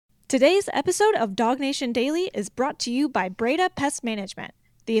Today's episode of DawgNation Daily is brought to you by Breda Pest Management,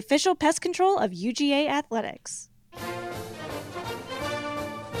 the official pest control of UGA Athletics.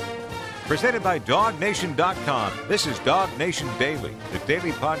 Presented by DawgNation.com. This is DawgNation Daily, the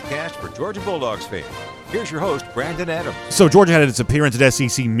daily podcast for Georgia Bulldogs fans. Here's your host, Brandon Adams. So Georgia had its appearance at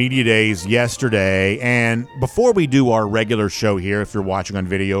SEC Media Days yesterday, and before we do our regular show here, if you're watching on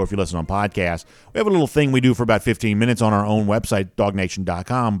video, if you listen on podcast, we have a little thing we do for about 15 minutes on our own website,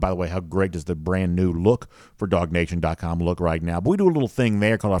 DawgNation.com. By the way, how great does the brand new look for DawgNation.com look right now? But we do a little thing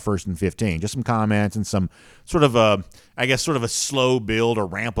there called our First and 15, just some comments and some sort of a slow build or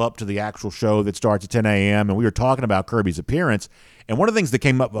ramp up to the actual show that starts at 10 a.m. And we were talking about Kirby's appearance, and one of the things that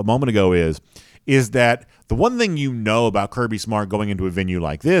came up a moment ago is that the one thing you know about Kirby Smart going into a venue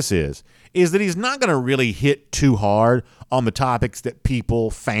like this is that he's not going to really hit too hard on the topics that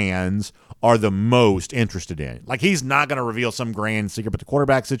fans are the most interested in. Like, he's not going to reveal some grand secret about the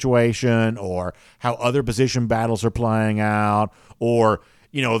quarterback situation or how other position battles are playing out or,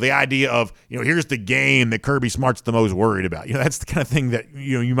 the idea of, here's the game that Kirby Smart's the most worried about. That's the kind of thing that,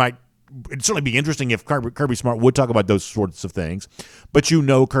 you might – it'd certainly be interesting if Kirby Smart would talk about those sorts of things, but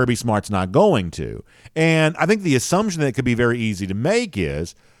Kirby Smart's not going to. And I think the assumption that could be very easy to make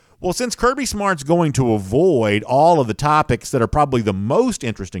is, well, since Kirby Smart's going to avoid all of the topics that are probably the most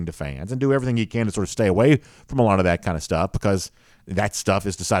interesting to fans and do everything he can to sort of stay away from a lot of that kind of stuff because that stuff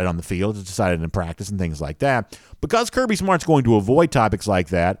is decided on the field, it's decided in practice and things like that. Because Kirby Smart's going to avoid topics like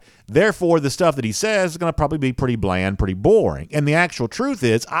that, therefore the stuff that he says is going to probably be pretty bland, pretty boring. And the actual truth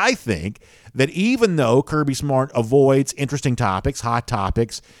is, I think that even though Kirby Smart avoids interesting topics, hot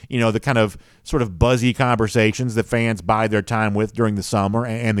topics, the kind of sort of buzzy conversations that fans bide their time with during the summer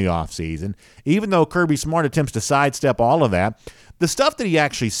and the offseason, even though Kirby Smart attempts to sidestep all of that, the stuff that he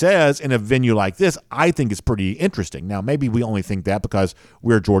actually says in a venue like this, I think is pretty interesting. Now, maybe we only think that because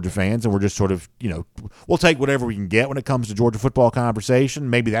we're Georgia fans and we're just sort of, we'll take whatever we can get when it comes to Georgia football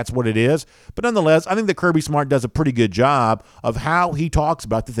conversation. Maybe that's what it is. But nonetheless, I think that Kirby Smart does a pretty good job of how he talks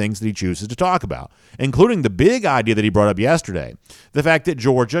about the things that he chooses to talk about, including the big idea that he brought up yesterday, the fact that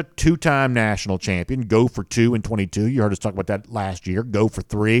Georgia, two-time national champion, go for 2 in 22. You heard us talk about that last year. Go for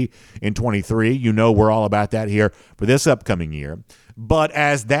 3 in 23. We're all about that here for this upcoming year. But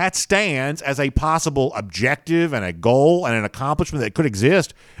as that stands as a possible objective and a goal and an accomplishment that could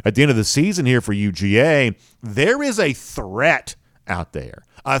exist at the end of the season here for UGA, there is a threat out there.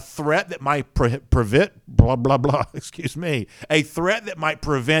 A threat that might prevent a threat that might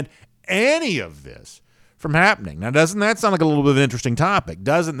prevent any of this from happening. Now, doesn't that sound like a little bit of an interesting topic?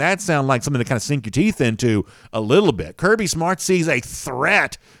 Doesn't that sound like something to kind of sink your teeth into a little bit? Kirby Smart sees a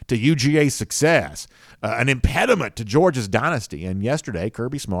threat to UGA's success, an impediment to Georgia's dynasty. And yesterday,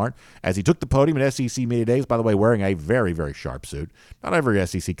 Kirby Smart, as he took the podium at SEC Media Days, by the way, wearing a very, very sharp suit. Not every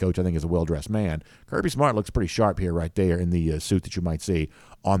SEC coach, I think, is a well-dressed man. Kirby Smart looks pretty sharp here right there in the suit that you might see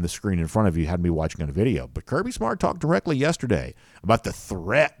on the screen in front of you had me watching on a video. But Kirby Smart talked directly yesterday about the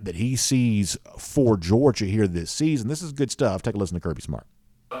threat that he sees for Georgia here this season. This is good stuff. Take a listen to Kirby Smart.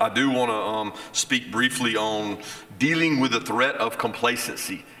 I do want to speak briefly on dealing with the threat of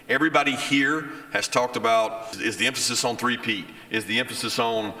complacency. Everybody here has talked about, is the emphasis on three-peat? Is the emphasis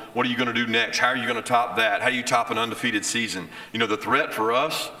on what are you going to do next? How are you going to top that? How do you top an undefeated season? The threat for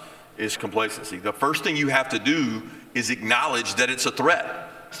us is complacency. The first thing you have to do is acknowledge that it's a threat.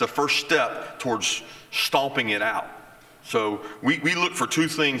 It's the first step towards stomping it out. So we look for two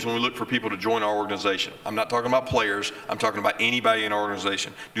things when we look for people to join our organization. I'm not talking about players. I'm talking about anybody in our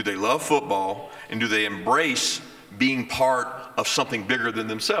organization. Do they love football, and do they embrace being part of something bigger than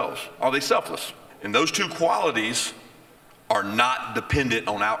themselves? Are they selfless? And those two qualities are not dependent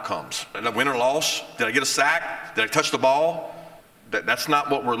on outcomes. And a win or loss, did I get a sack? Did I touch the ball? That's not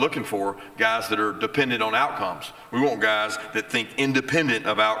what we're looking for, guys that are dependent on outcomes. We want guys that think independent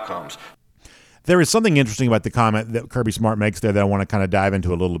of outcomes. There is something interesting about the comment that Kirby Smart makes there that I want to kind of dive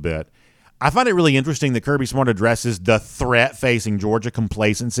into a little bit. I find it really interesting that Kirby Smart addresses the threat facing Georgia,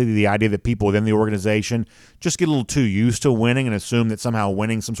 complacency, the idea that people within the organization just get a little too used to winning and assume that somehow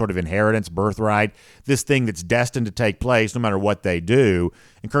winning some sort of inheritance, birthright, this thing that's destined to take place no matter what they do.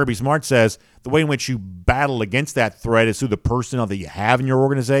 And Kirby Smart says the way in which you battle against that threat is through the personnel that you have in your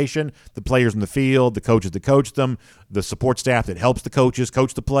organization, the players in the field, the coaches that coach them, the support staff that helps the coaches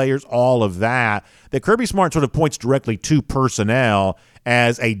coach the players, all of that. That Kirby Smart sort of points directly to personnel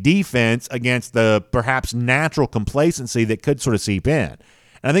as a defense against the perhaps natural complacency that could sort of seep in. And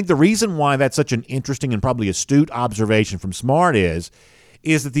I think the reason why that's such an interesting and probably astute observation from Smart is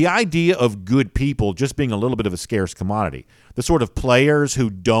that the idea of good people just being a little bit of a scarce commodity, the sort of players who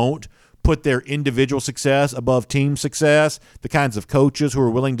don't put their individual success above team success, the kinds of coaches who are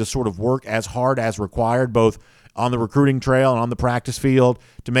willing to sort of work as hard as required, both on the recruiting trail and on the practice field,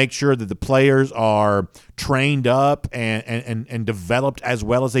 to make sure that the players are trained up and developed as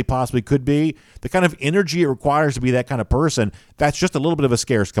well as they possibly could be. The kind of energy it requires to be that kind of person, that's just a little bit of a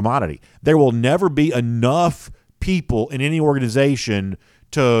scarce commodity. There will never be enough people in any organization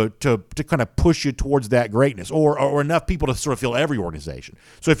to kind of push you towards that greatness, or enough people to sort of fill every organization.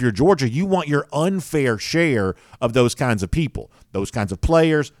 So if you're Georgia, you want your unfair share of those kinds of people, those kinds of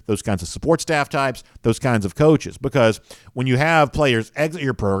players, those kinds of support staff types, those kinds of coaches. Because when you have players exit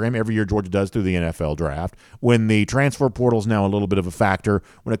your program, every year Georgia does through the NFL draft, when the transfer portal is now a little bit of a factor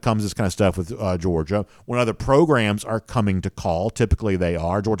when it comes to this kind of stuff with Georgia, when other programs are coming to call, typically they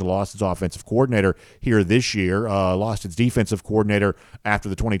are. Georgia lost its offensive coordinator here this year, lost its defensive coordinator after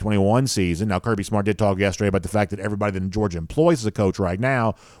the 2021 season. Now, Kirby Smart did talk yesterday about the fact that everybody that Georgia employs as a coach right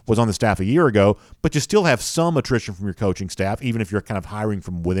now was on the staff a year ago, but you still have some attrition from your coaching staff, even if you're kind of hiring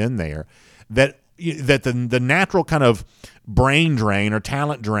from within there, that the natural kind of brain drain or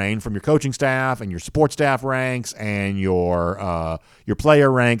talent drain from your coaching staff and your support staff ranks and your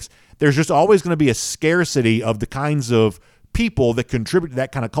player ranks, there's just always going to be a scarcity of the kinds of people that contribute to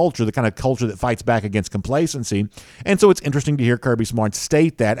that kind of culture, the kind of culture that fights back against complacency. And so it's interesting to hear Kirby Smart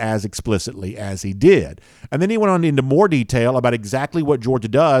state that as explicitly as he did. And then he went on into more detail about exactly what Georgia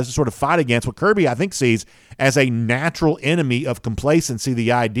does to sort of fight against what Kirby, I think, sees as a natural enemy of complacency,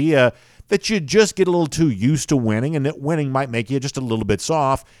 the idea that you just get a little too used to winning and that winning might make you just a little bit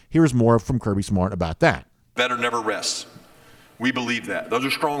soft. Here's more from Kirby Smart about that. Better never rests. We believe that. Those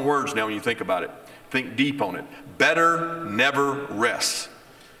are strong words now when you think about it. Think deep on it. Better never rests.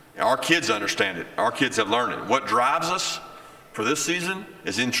 Our kids understand it. Our kids have learned it. What drives us for this season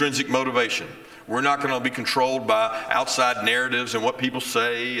is intrinsic motivation. We're not going to be controlled by outside narratives and what people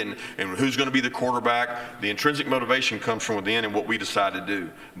say and who's going to be the quarterback. The intrinsic motivation comes from within and what we decide to do.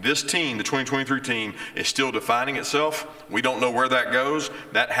 This team, the 2023 team, is still defining itself. We don't know where that goes.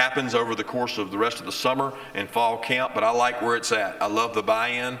 That happens over the course of the rest of the summer and fall camp, but I like where it's at. I love the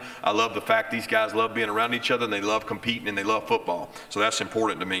buy-in. I love the fact these guys love being around each other and they love competing and they love football. So that's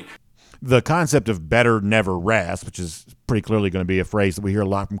important to me. The concept of better never rest, which is pretty clearly going to be a phrase that we hear a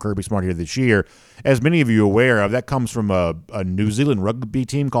lot from Kirby Smart here this year. As many of you are aware of, that comes from a New Zealand rugby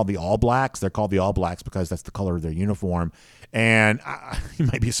team called the All Blacks. They're called the All Blacks because that's the color of their uniform. And you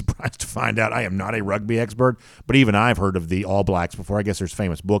might be surprised to find out I am not a rugby expert, but even I've heard of the All Blacks before. I guess there's a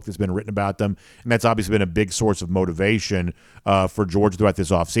famous book that's been written about them, and that's obviously been a big source of motivation for Georgia throughout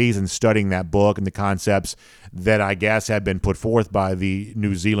this offseason, studying that book and the concepts that I guess have been put forth by the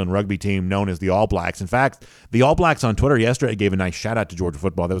New Zealand rugby team known as the All Blacks. In fact, the All Blacks on Twitter yesterday gave a nice shout-out to Georgia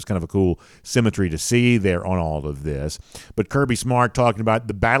football. That was kind of a cool symmetry to see there on all of this. But Kirby Smart talking about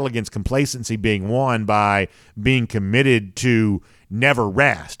the battle against complacency being won by being committed to never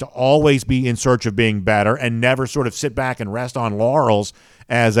rest, to always be in search of being better and never sort of sit back and rest on laurels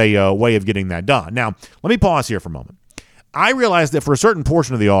as a way of getting that done. Now, let me pause here for a moment. I realize that for a certain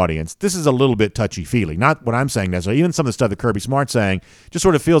portion of the audience, this is a little bit touchy-feely. Not what I'm saying necessarily. Even some of the stuff that Kirby Smart's saying just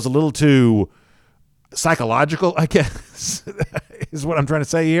sort of feels a little too psychological, I guess, is what I'm trying to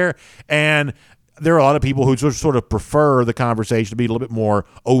say here. And there are a lot of people who sort of prefer the conversation to be a little bit more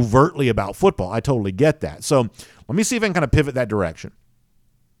overtly about football. I totally get that. So let me see if I can kind of pivot that direction.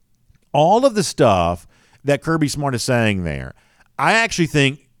 All of the stuff that Kirby Smart is saying there, I actually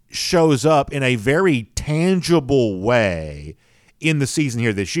think shows up in a very tangible way in the season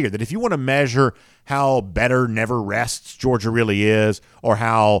here this year. That if you want to measure how better never rests Georgia really is, or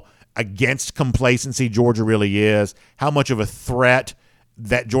how against complacency Georgia really is, how much of a threat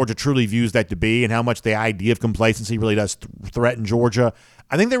that Georgia truly views that to be, and how much the idea of complacency really does threaten Georgia,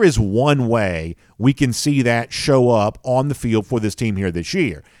 I think there is one way we can see that show up on the field for this team here this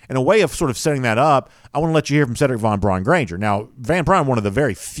year. And a way of sort of setting that up, I want to let you hear from Cedric Von Braun-Granger. Now, Van Braun, one of the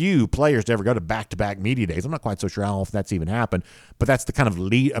very few players to ever go to back-to-back media days. I'm not quite so sure how often that's even happened, but that's the kind of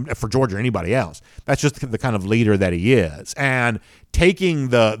lead for Georgia or anybody else. That's just the kind of leader that he is. And taking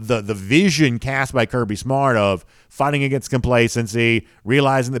the vision cast by Kirby Smart of fighting against complacency,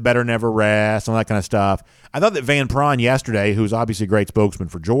 realizing that better never rests, all that kind of stuff. I thought that Van Braun yesterday, who's obviously a great spokesman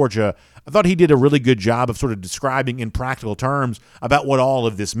for Georgia, I thought he did a really good job of sort of describing in practical terms about what all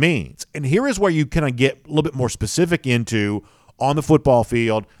of this means. And here is where you kind of get a little bit more specific into on the football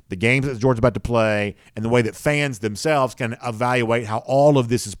field, the games that Georgia's about to play, and the way that fans themselves can evaluate how all of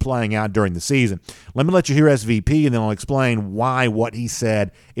this is playing out during the season. Let me let you hear SVP, and then I'll explain why what he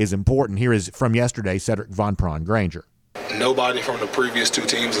said is important. Here is from yesterday, Cedric Von Braun-Granger. nobody from the previous two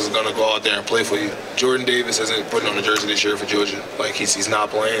teams is going to go out there and play for you. Jordan Davis isn't putting on a jersey this year for Georgia. Like, he's not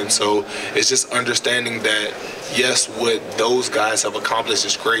playing. So it's just understanding that, yes, what those guys have accomplished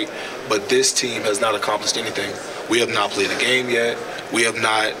is great, but this team has not accomplished anything. We have not played a game yet. We have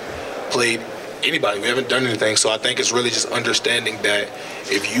not played anybody. We haven't done anything. So I think it's really just understanding that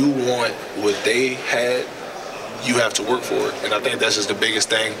if you want what they had, you have to work for it. And I think that's just the biggest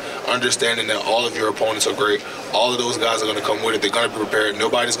thing, understanding that all of your opponents are great. All of those guys are going to come with it. They're going to be prepared.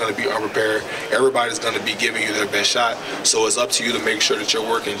 Nobody's going to be unprepared. Everybody's going to be giving you their best shot. So it's up to you to make sure that you're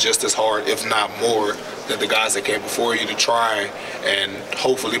working just as hard, if not more, than the guys that came before you to try and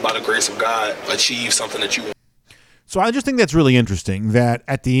hopefully, by the grace of God, achieve something that you want. So I just think that's really interesting that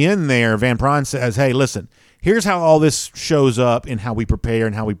at the end there, Van Pran says, hey, listen, here's how all this shows up in how we prepare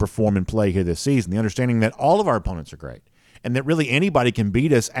and how we perform and play here this season. The understanding that all of our opponents are great and that really anybody can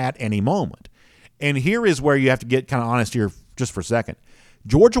beat us at any moment. And here is where you have to get kind of honest here just for a second.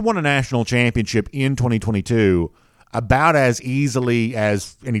 Georgia won a national championship in 2022 about as easily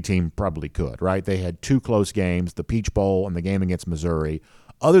as any team probably could, right? They had two close games, the Peach Bowl and the game against Missouri.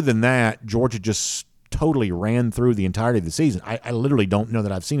 Other than that, Georgia just totally ran through the entirety of the season. I literally don't know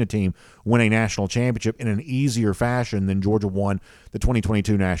that I've seen a team win a national championship in an easier fashion than Georgia won the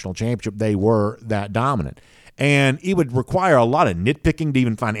 2022 national championship. They were that dominant. And it would require a lot of nitpicking to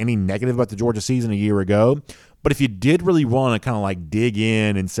even find any negative about the Georgia season a year ago. But if you did really want to kind of like dig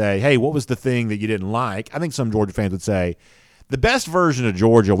in and say, hey, what was the thing that you didn't like? I think some Georgia fans would say the best version of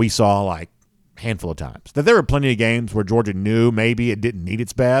Georgia we saw like a handful of times. That there were plenty of games where Georgia knew maybe it didn't need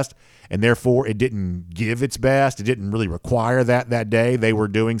its best, and therefore it didn't give its best. It didn't really require that day. They were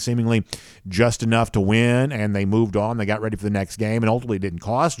doing seemingly just enough to win, and they moved on. They got ready for the next game, and ultimately it didn't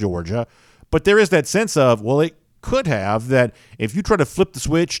cost Georgia. But there is that sense of, well, it could have, that if you try to flip the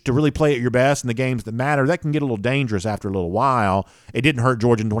switch to really play at your best in the games that matter, that can get a little dangerous after a little while. It didn't hurt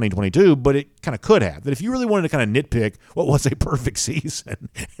Georgia in 2022, but it kind of could have. That if you really wanted to kind of nitpick what was a perfect season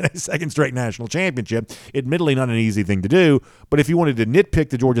and a second straight national championship, admittedly not an easy thing to do, but if you wanted to nitpick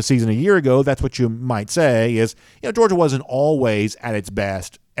the Georgia season a year ago, that's what you might say is, Georgia wasn't always at its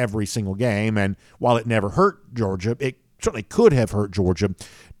best every single game, and while it never hurt Georgia, it certainly could have hurt Georgia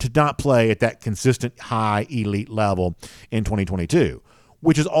to not play at that consistent high elite level in 2022,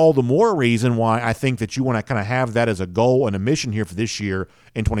 which is all the more reason why I think that you want to kind of have that as a goal and a mission here for this year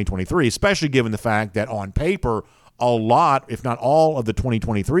in 2023, especially given the fact that on paper, a lot, if not all, of the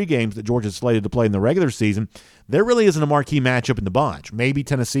 2023 games that Georgia's slated to play in the regular season, there really isn't a marquee matchup in the bunch. Maybe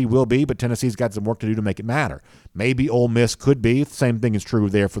Tennessee will be, but Tennessee's got some work to do to make it matter. Maybe Ole Miss could be. The same thing is true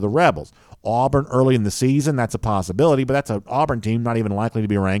there for the Rebels. Auburn early in the season, that's a possibility, but that's an Auburn team not even likely to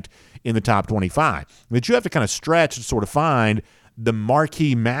be ranked in the top 25. But you have to kind of stretch to sort of find the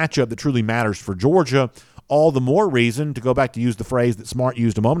marquee matchup that truly matters for Georgia. All the more reason to go back to use the phrase that Smart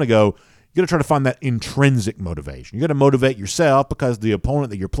used a moment ago. You got to try to find that intrinsic motivation. You got to motivate yourself because the opponent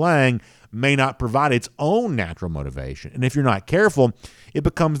that you're playing may not provide its own natural motivation. And if you're not careful, it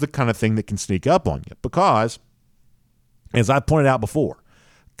becomes the kind of thing that can sneak up on you. Because, as I pointed out before,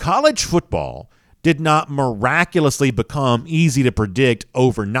 college football did not miraculously become easy to predict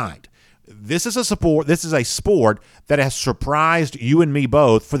overnight. This is a sport that has surprised you and me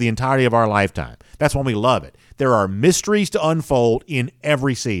both for the entirety of our lifetime. That's why we love it. There are mysteries to unfold in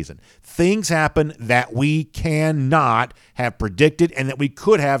every season. Things happen that we cannot have predicted and that we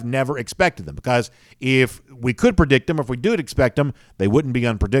could have never expected them. Because if we could predict them, or if we did expect them, they wouldn't be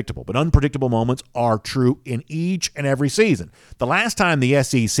unpredictable. But unpredictable moments are true in each and every season. The last time the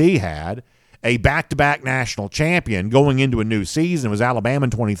SEC had a back-to-back national champion going into a new season was Alabama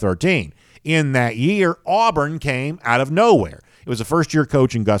in 2013. In that year, Auburn came out of nowhere. It was a first-year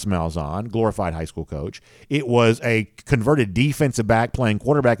coach in Gus Malzahn, glorified high school coach. It was a converted defensive back playing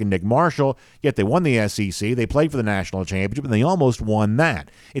quarterback in Nick Marshall, yet they won the SEC. They played for the national championship, and they almost won that.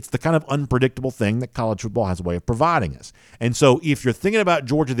 It's the kind of unpredictable thing that college football has a way of providing us. And so if you're thinking about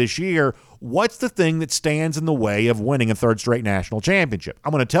Georgia this year, what's the thing that stands in the way of winning a third straight national championship?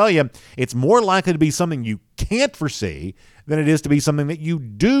 I'm going to tell you, it's more likely to be something you can't foresee than it is to be something that you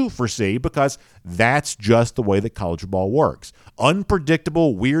do foresee, because that's just the way that college football works.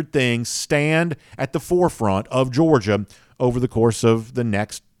 Unpredictable, weird things stand at the forefront of Georgia over the course of the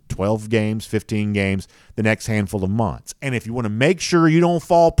next 12 games, 15 games, the next handful of months. And if you want to make sure you don't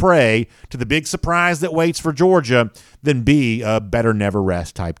fall prey to the big surprise that waits for Georgia, then be a better never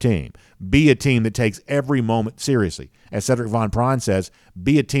rest type team. Be a team that takes every moment seriously. As Cedric Von Pran says,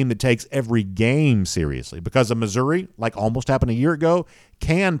 be a team that takes every game seriously, because a Missouri, like almost happened a year ago,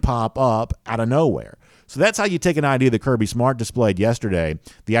 can pop up out of nowhere. So that's how you take an idea that Kirby Smart displayed yesterday,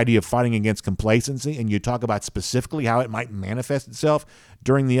 the idea of fighting against complacency, and you talk about specifically how it might manifest itself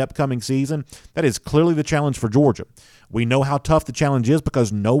during the upcoming season. That is clearly the challenge for Georgia. We know how tough the challenge is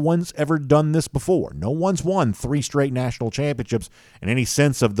because no one's ever done this before. No one's won 3 straight national championships in any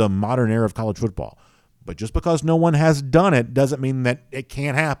sense of the modern era of college football. But just because no one has done it doesn't mean that it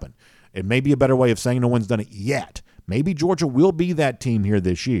can't happen. It may be a better way of saying no one's done it yet. Maybe Georgia will be that team here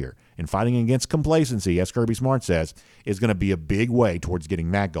this year. And fighting against complacency, as Kirby Smart says, is going to be a big way towards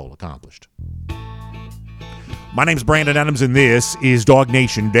getting that goal accomplished. My name's Brandon Adams, and this is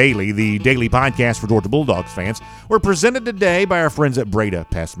DawgNation Daily, the daily podcast for Georgia Bulldogs fans. We're presented today by our friends at Breda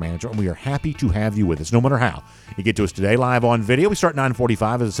Pest Management, and we are happy to have you with us, no matter how. You get to us today live on video. We start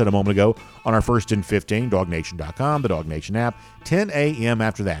 9:45, as I said a moment ago, on our First and 15, DawgNation.com, the DawgNation app, 10 a.m.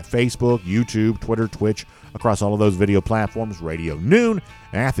 after that. Facebook, YouTube, Twitter, Twitch, across all of those video platforms, Radio Noon,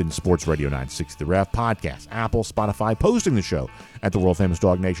 Athens Sports Radio 960 The Ref, podcast, Apple, Spotify, posting the show at the world-famous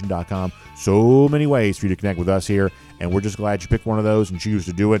DawgNation.com. So many ways for you to connect with us here, and we're just glad you picked one of those and choose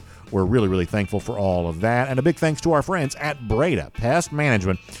to do it. We're really, really thankful for all of that, and a big thanks to our friends at Breda Pest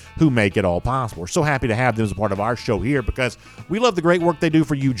Management who make it all possible. We're so happy to have them as a part of our show here because we love the great work they do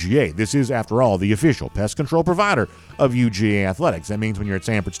for UGA. This is, after all, the official pest control provider of UGA Athletics. That means when you're at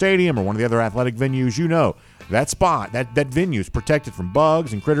Sanford Stadium or one of the other athletic venues, you know that spot, that venue is protected from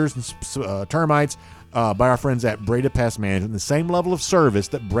bugs and critters and termites by our friends at Breda Pest Management. The same level of service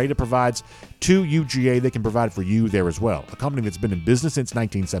that Breda provides to UGA, they can provide for you there as well. A company that's been in business since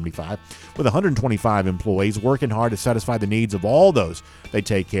 1975 with 125 employees working hard to satisfy the needs of all those they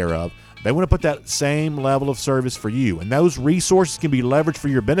take care of. They want to put that same level of service for you, and those resources can be leveraged for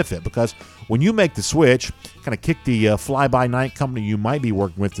your benefit because when you make the switch, kind of kick the fly-by-night company you might be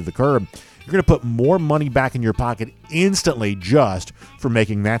working with to the curb, you're going to put more money back in your pocket instantly just for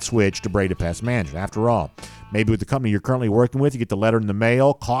making that switch to Breda Pest Management. After all, maybe with the company you're currently working with, you get the letter in the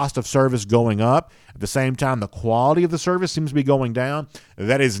mail, cost of service going up. At the same time, the quality of the service seems to be going down.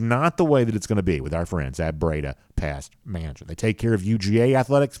 That is not the way that it's going to be with our friends at Breda Pest Management. They take care of UGA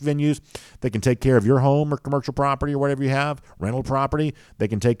athletics venues. They can take care of your home or commercial property or whatever you have, rental property. They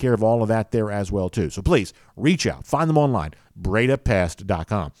can take care of all of that there as well, too. So please, reach out. Find them online,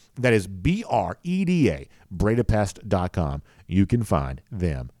 BredaPest.com. That is BREDA, BredaPest.com. You can find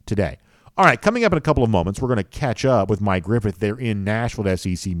them today. All right, coming up in a couple of moments, we're going to catch up with Mike Griffith there in Nashville at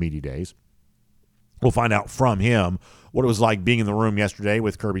SEC Media Days. We'll find out from him what it was like being in the room yesterday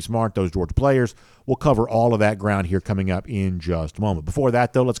with Kirby Smart, those Georgia players. We'll cover all of that ground here coming up in just a moment. Before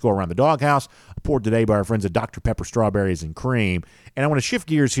that, though, let's go around the doghouse, poured today by our friends at Dr. Pepper Strawberries and Cream. And I want to shift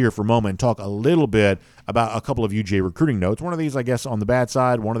gears here for a moment and talk a little bit about a couple of UGA recruiting notes. One of these, I guess, on the bad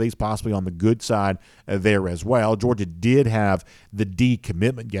side, one of these possibly on the good side there as well. Georgia did have the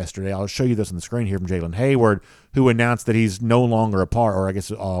decommitment yesterday. I'll show you this on the screen here from Jaylen Heyward, who announced that he's no longer a part, or I guess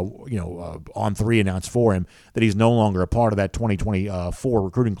On3 announced for him that he's no longer a part of that 2024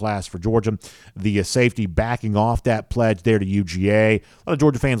 recruiting class for Georgia. The safety backing off that pledge there to UGA. A lot of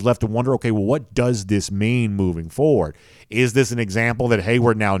Georgia fans left to wonder, okay, well, what does this mean moving forward? Is this an example that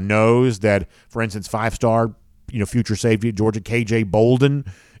Heyward now knows that, for instance, 5-star, future safety at Georgia, KJ Bolden,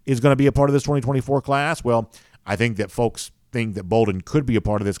 is going to be a part of this 2024 class? Well, I think that folks think that Bolden could be a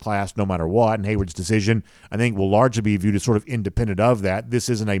part of this class no matter what, and Heyward's decision, I think, will largely be viewed as sort of independent of that. This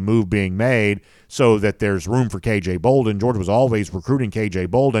isn't a move being made so that there's room for KJ Bolden. Georgia was always recruiting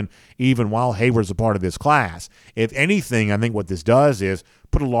KJ Bolden even while Heyward's a part of this class. If anything, I think what this does is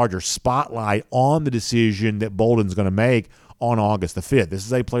put a larger spotlight on the decision that Bolden's going to make on August the 5th. This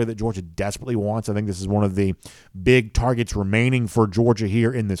is a player that Georgia desperately wants. I think this is one of the big targets remaining for Georgia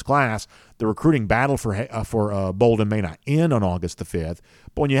here in this class. The recruiting battle for Bolden may not end on August the 5th,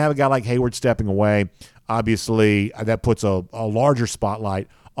 but when you have a guy like Heyward stepping away, obviously that puts a larger spotlight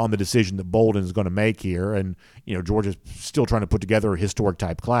on the decision that Bolden is going to make here. And, Georgia's still trying to put together a historic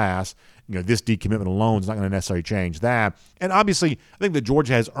type class. This decommitment alone is not going to necessarily change that. And obviously, I think that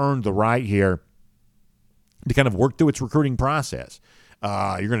Georgia has earned the right here to kind of work through its recruiting process.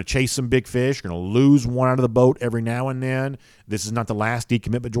 You're going to chase some big fish. You're going to lose one out of the boat every now and then. This is not the last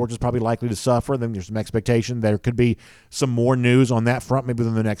decommitment Georgia's probably likely to suffer. Then there's some expectation there could be some more news on that front maybe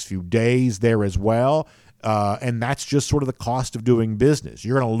within the next few days there as well. And that's just sort of the cost of doing business.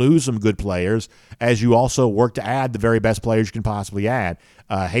 You're going to lose some good players as you also work to add the very best players you can possibly add.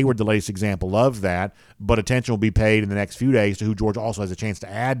 Heyward, the latest example of that, but attention will be paid in the next few days to who Georgia also has a chance to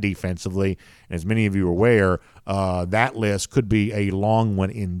add defensively. And as many of you are aware, that list could be a long one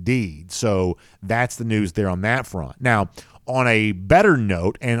indeed. So that's the news there on that front. Now, on a better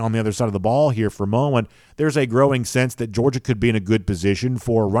note, and on the other side of the ball here for a moment, there's a growing sense that Georgia could be in a good position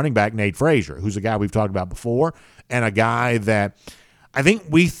for running back Nate Frazier, who's a guy we've talked about before, and a guy that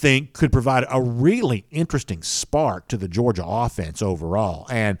we think could provide a really interesting spark to the Georgia offense overall.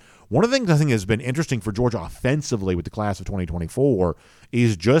 And one of the things I think has been interesting for Georgia offensively with the class of 2024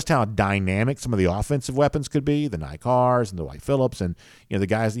 is just how dynamic some of the offensive weapons could be, the Nikars and the Dwight Phillips and the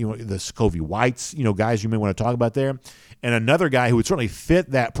guys, the Scovey Whites, guys you may want to talk about there. And another guy who would certainly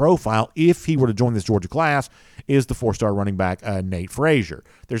fit that profile if he were to join this Georgia class is the 4-star running back Nate Frazier.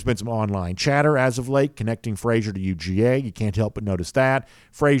 There's been some online chatter as of late connecting Frazier to UGA. You can't help but notice that.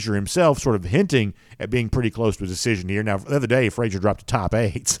 Frazier himself sort of hinting at being pretty close to a decision here. Now, the other day, Frazier dropped to top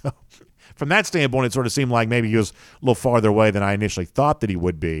 8, so from that standpoint, it sort of seemed like maybe he was a little farther away than I initially thought that he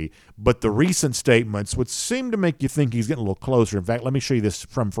would be. But the recent statements would seem to make you think he's getting a little closer. In fact, let me show you this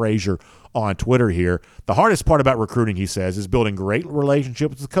from Frazier on Twitter here. The hardest part about recruiting, he says, is building great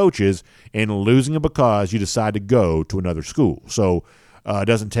relationships with coaches and losing it because you decide to go to another school. So it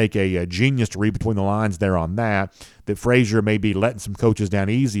doesn't take a genius to read between the lines there on that Frazier may be letting some coaches down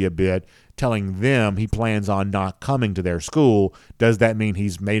easy a bit, telling them he plans on not coming to their school. Does that mean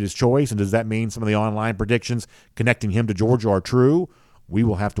he's made his choice? And does that mean some of the online predictions connecting him to Georgia are true? We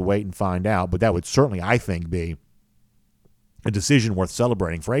will have to wait and find out. But that would certainly, I think, be a decision worth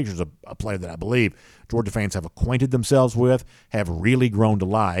celebrating. Frazier's a player that I believe Georgia fans have acquainted themselves with, have really grown to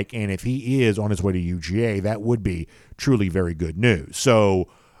like, and if he is on his way to UGA, that would be truly very good news. So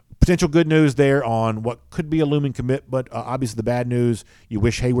potential good news there on what could be a looming commit, but obviously the bad news, you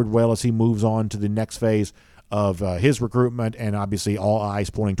wish Heyward well as he moves on to the next phase of his recruitment, and obviously all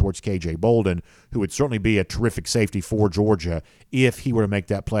eyes pointing towards KJ Bolden, who would certainly be a terrific safety for Georgia if he were to make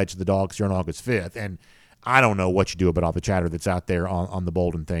that pledge to the Dogs here on August 5th. And I don't know what you do about all the chatter that's out there on the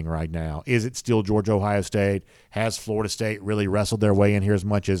Bolden thing right now. Is it still Georgia-Ohio State? Has Florida State really wrestled their way in here as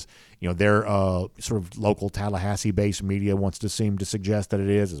much as their sort of local Tallahassee-based media wants to seem to suggest that it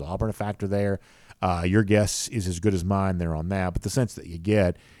is? Is Auburn a factor there? Your guess is as good as mine there on that. But the sense that you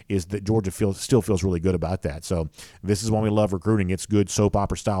get is that Georgia still feels really good about that. So this is why we love recruiting. It's good soap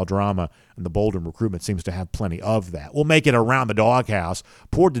opera-style drama, and the Bolden recruitment seems to have plenty of that. We'll make it around the doghouse,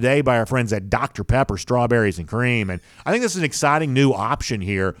 poured today by our friends at Dr. Pepper, Strawberries and Cream. And I think this is an exciting new option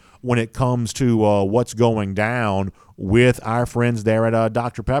here when it comes to what's going down with our friends there at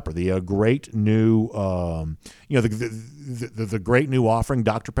Dr. Pepper, the great new, the great new offering,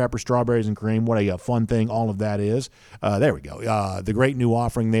 Dr. Pepper, Strawberries and Cream. What a fun thing all of that is. There we go. The great new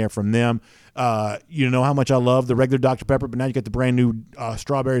offering there from them. You know how much I love the regular Dr. Pepper, but now you got the brand new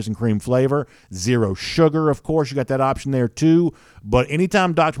Strawberries and Cream flavor. Zero sugar, of course. You got that option there too. But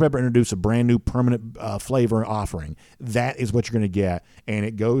anytime Dr. Pepper introduces a brand new permanent flavor offering, that is what you're going to get. And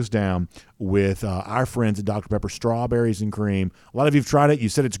it goes down with our friends at Dr. Pepper, Strawberries and Cream. A lot of you have tried it. You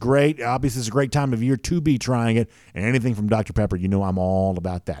said it's great. Obviously, it's a great time of year to be trying it. And anything from Dr. Pepper, I'm all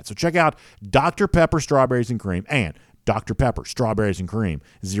about that. So check out Dr. Pepper, Strawberries and Cream, and Dr. Pepper, Strawberries and Cream,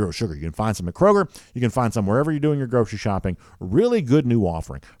 zero sugar. You can find some at Kroger. You can find some wherever you're doing your grocery shopping. Really good new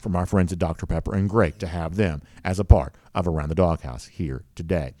offering from our friends at Dr. Pepper, and great to have them as a part of Around the Doghouse here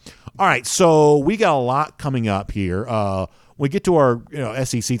today. All right, so we got a lot coming up here. We get to our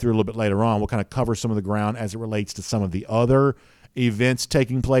SEC through a little bit later on. We'll kind of cover some of the ground as it relates to some of the other events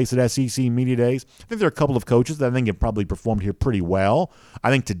taking place at SEC Media Days. I think there are a couple of coaches that I think have probably performed here pretty well. I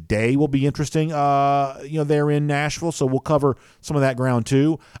think today will be interesting. They're in Nashville, so we'll cover some of that ground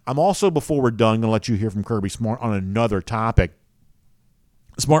too. I'm also, before we're done, going to let you hear from Kirby Smart on another topic.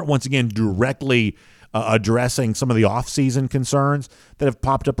 Smart, once again, directly addressing some of the off-season concerns that have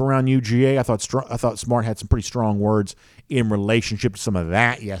popped up around UGA. I thought Smart had some pretty strong words in relationship to some of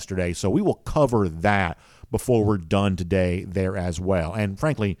that yesterday, so we will cover that before we're done today there as well. And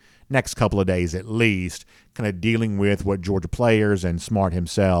frankly, next couple of days at least, kind of dealing with what Georgia players and Smart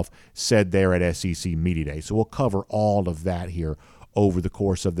himself said there at SEC Media Day. So we'll cover all of that here over the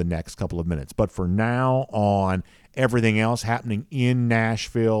course of the next couple of minutes. But for now, on everything else happening in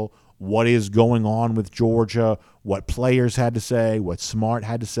Nashville, what is going on with Georgia, what players had to say, what Smart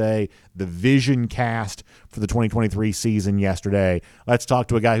had to say, the vision cast for the 2023 season yesterday. Let's talk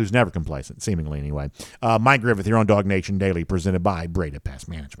to a guy who's never complacent, seemingly anyway. Mike Griffith here on DawgNation Daily, presented by Breda Pest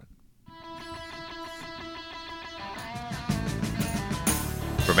Management.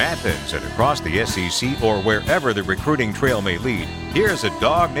 From Athens and across the SEC or wherever the recruiting trail may lead, here's a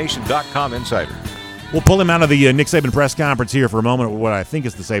DawgNation.com insider. We'll pull him out of the Nick Saban press conference here for a moment, what I think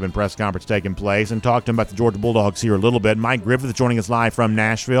is the Saban press conference taking place, and talk to him about the Georgia Bulldogs here a little bit. Mike Griffith joining us live from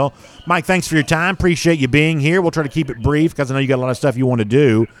Nashville. Mike, thanks for your time. Appreciate you being here. We'll try to keep it brief because I know you got a lot of stuff you want to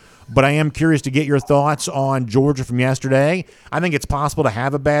do. but I am curious to get your thoughts on Georgia from yesterday. I think it's possible to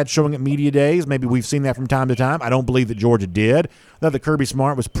have a bad showing at media days. Maybe we've seen that from time to time. I don't believe that Georgia did. I thought that Kirby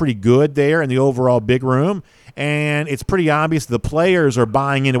Smart was pretty good there in the overall big room, and it's pretty obvious the players are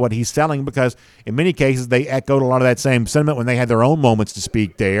buying into what he's selling because in many cases they echoed a lot of that same sentiment when they had their own moments to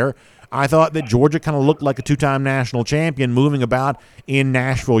speak there. I thought that Georgia kind of looked like a two-time national champion moving about in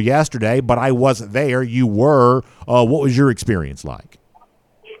Nashville yesterday, but I wasn't there. You were. What was your experience like?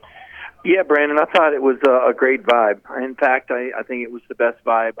 Yeah, Brandon, I thought it was a great vibe. In fact, I think it was the best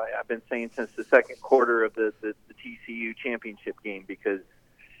vibe I've been saying since the second quarter of the TCU championship game, because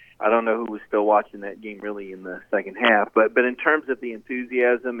I don't know who was still watching that game really in the second half. But in terms of the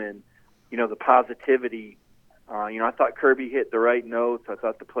enthusiasm and, the positivity, I thought Kirby hit the right notes. I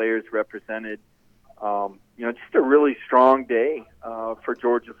thought the players represented, just a really strong day for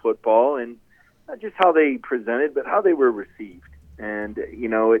Georgia football, and not just how they presented, but how they were received. And,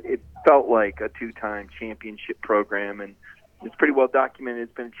 it felt like a two-time championship program, and it's pretty well documented.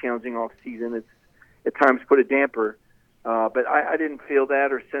 It's been a challenging off-season. It's at times put a damper, but I didn't feel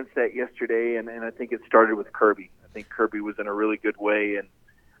that or sense that yesterday, and I think it started with Kirby. I think Kirby was in a really good way, and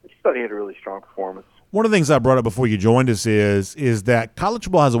I just thought he had a really strong performance. One of the things I brought up before you joined us is that college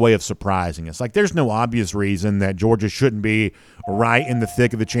football has a way of surprising us. Like, there's no obvious reason that Georgia shouldn't be right in the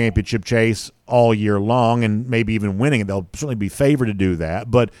thick of the championship chase all year long and maybe even winning it. They'll certainly be favored to do that.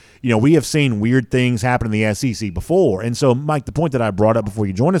 But, we have seen weird things happen in the SEC before. And so, Mike, the point that I brought up before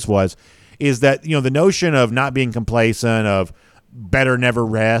you joined us is that, the notion of not being complacent, of better never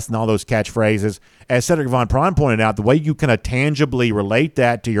rest, and all those catchphrases. As Cedric Von Prawn pointed out, the way you kind of tangibly relate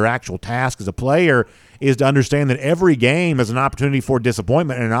that to your actual task as a player is to understand that every game is an opportunity for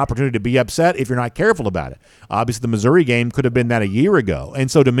disappointment and an opportunity to be upset if you're not careful about it. Obviously, the Missouri game could have been that a year ago. And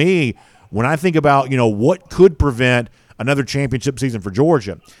so to me, when I think about, what could prevent another championship season for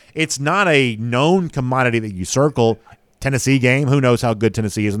Georgia, it's not a known commodity that you circle. Tennessee game, who knows how good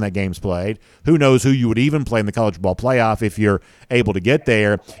Tennessee is when that game's played? Who knows who you would even play in the college football playoff if you're able to get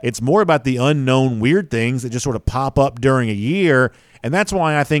there? It's more about the unknown weird things that just sort of pop up during a year, and that's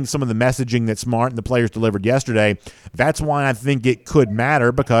why I think some of the messaging that Smart and the players delivered yesterday, that's why I think it could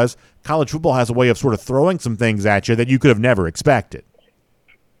matter, because college football has a way of sort of throwing some things at you that you could have never expected.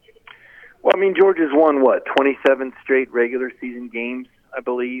 Well, Georgia's won, 27 straight regular season games, I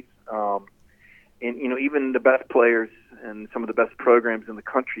believe. And, even the best players and some of the best programs in the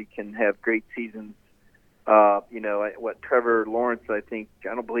country can have great seasons. Trevor Lawrence, I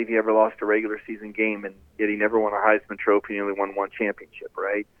don't believe he ever lost a regular season game, and yet he never won a Heisman Trophy. He only won one championship,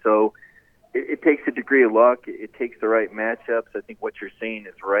 right? So it takes a degree of luck. It takes the right matchups. I think what you're saying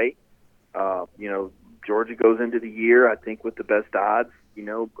is right. Georgia goes into the year, I think, with the best odds,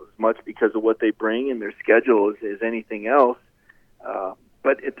 as much because of what they bring and their schedule as anything else.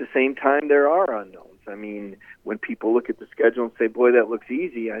 But at the same time, there are unknowns. When people look at the schedule and say, boy, that looks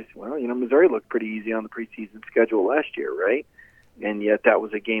easy, I say, well, Missouri looked pretty easy on the preseason schedule last year, right? And yet that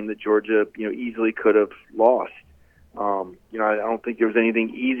was a game that Georgia, easily could have lost. I don't think there was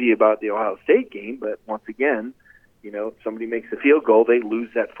anything easy about the Ohio State game, but once again, if somebody makes a field goal, they lose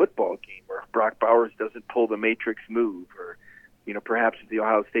that football game. Or if Brock Bowers doesn't pull the matrix move, or, perhaps if the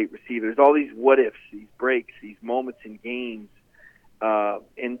Ohio State receiver, there's all these what-ifs, these breaks, these moments in games.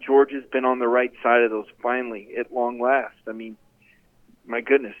 And Georgia's been on the right side of those finally, at long last. My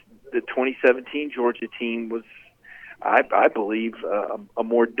goodness, the 2017 Georgia team was, I believe, a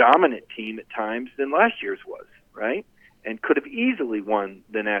more dominant team at times than last year's was, right? And could have easily won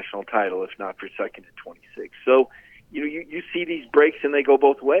the national title if not for second at 26. So, you see these breaks and they go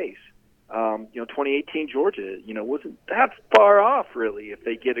both ways. 2018 Georgia, wasn't that far off really if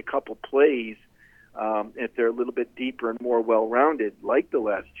they get a couple plays. If they're a little bit deeper and more well-rounded, like the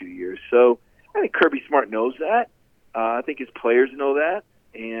last 2 years. So I think Kirby Smart knows that. I think his players know that.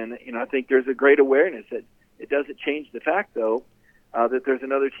 And, I think there's a great awareness that it doesn't change the fact, though, that there's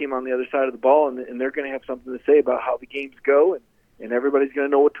another team on the other side of the ball, and they're going to have something to say about how the games go, and everybody's going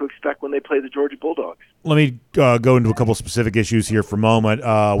to know what to expect when they play the Georgia Bulldogs. Let me go into a couple specific issues here for a moment.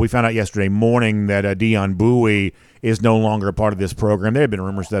 We found out yesterday morning that Deion Bowie is no longer a part of this program. There have been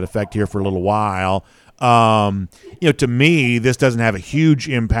rumors to that effect here for a little while. To me, this doesn't have a huge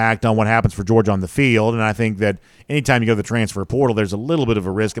impact on what happens for Georgia on the field, and I think that anytime you go to the transfer portal, there's a little bit of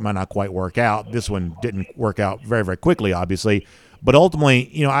a risk it might not quite work out. This one didn't work out very, very quickly, obviously. But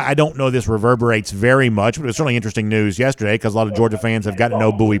ultimately, I don't know this reverberates very much, but it was certainly interesting news yesterday because a lot of Georgia fans have gotten to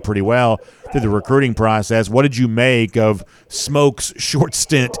know Bowie pretty well through the recruiting process. What did you make of Smoke's short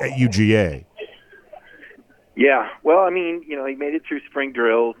stint at UGA? Yeah, well, he made it through spring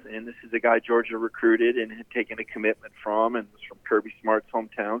drills, and this is a guy Georgia recruited and had taken a commitment from, and was from Kirby Smart's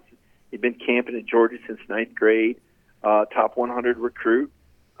hometown. So He'd been camping at Georgia since ninth grade, top 100 recruit.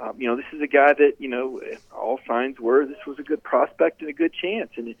 This is a guy that, all signs were this was a good prospect and a good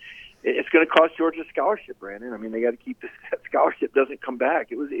chance. And it's going to cost Georgia a scholarship, Brandon. I mean, they got to keep this. That scholarship doesn't come back.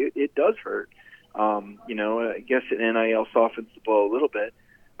 It does hurt. I guess an NIL softens the blow a little bit.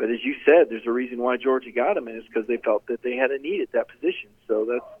 But as you said, there's a reason why Georgia got him, and it's because they felt that they had a need at that position.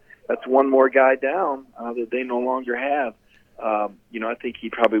 So that's one more guy down that they no longer have. I think he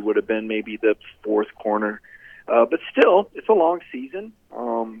probably would have been maybe the fourth corner. But still, it's a long season.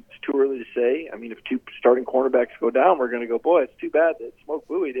 It's too early to say. I mean, if two starting cornerbacks go down, we're going to go, boy, it's too bad that Smoke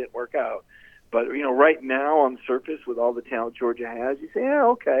Bowie didn't work out. But, right now on the surface with all the talent Georgia has, you say, yeah,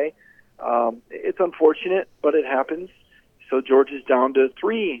 okay. It's unfortunate, but it happens. So Georgia's down to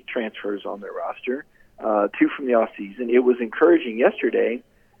 3 transfers on their roster, 2 from the offseason. It was encouraging yesterday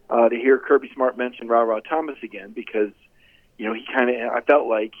to hear Kirby Smart mention Ra Thomas again because, he I felt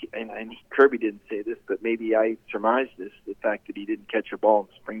like, and Kirby didn't say this, but maybe I surmised this, the fact that he didn't catch a ball in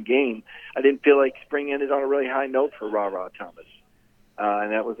the spring game. I didn't feel like spring ended on a really high note for Ra Thomas.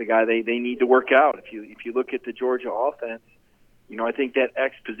 And that was the guy they need to work out. If you look at the Georgia offense, I think that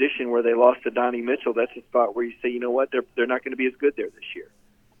X position where they lost to Donnie Mitchell, that's a spot where you say, you know what, they're not going to be as good there this year.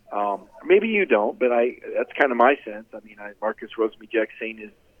 Maybe you don't, but that's kind of my sense. I mean, Marcus Rosemy-Jackson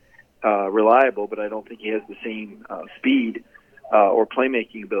is reliable, but I don't think he has the same speed or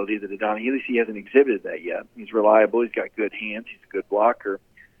playmaking ability that Adonai. At least he hasn't exhibited that yet. He's reliable. He's got good hands. He's a good blocker,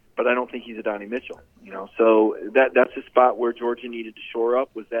 but I don't think he's Adonai Mitchell. So that's a spot where Georgia needed to shore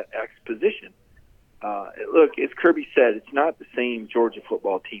up was that X position. Look, as Kirby said, it's not the same Georgia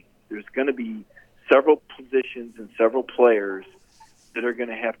football team. There's going to be several positions and several players that are going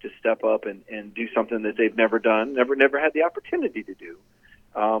to have to step up and do something that they've never done, never had the opportunity to do,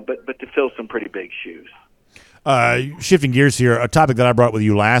 but to fill some pretty big shoes. Shifting gears here, a topic that I brought with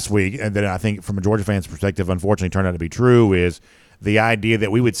you last week and that I think from a Georgia fan's perspective unfortunately turned out to be true is the idea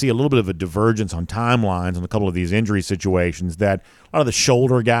that we would see a little bit of a divergence on timelines on a couple of these injury situations, that a lot of the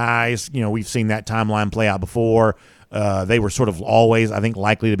shoulder guys, we've seen that timeline play out before. They were sort of always, I think,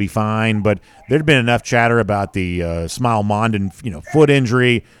 likely to be fine, but there'd been enough chatter about the Smile Mondon, foot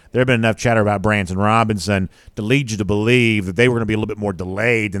injury. There had been enough chatter about Branson Robinson to lead you to believe that they were going to be a little bit more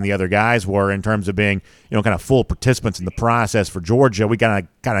delayed than the other guys were in terms of being, kind of full participants in the process for Georgia. We kind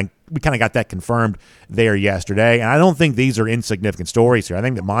of got that confirmed there yesterday, and I don't think these are insignificant stories here. I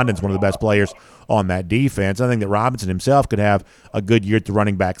think that Mondon's one of the best players on that defense. I think that Robinson himself could have a good year at the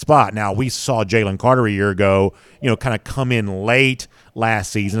running back spot. Now, we saw Jalen Carter a year ago, kind of come in late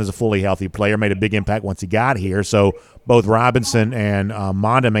last season as a fully healthy player, made a big impact once he got here. So both Robinson and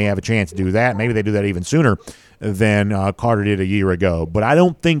Mondon may have a chance to do that. Maybe they do that even sooner than Carter did a year ago. But I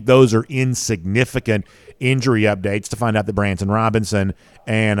don't think those are insignificant injury updates to find out that Branson Robinson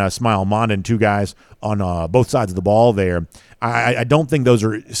and Smile Mondon, 2 guys on both sides of the ball there. I don't think those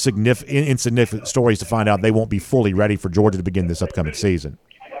are insignificant stories to find out they won't be fully ready for Georgia to begin this upcoming season.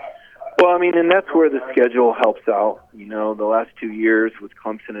 Well, I mean, and that's where the schedule helps out. The last 2 years with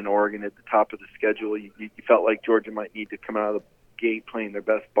Clemson and Oregon at the top of the schedule, you felt like Georgia might need to come out of the gate playing their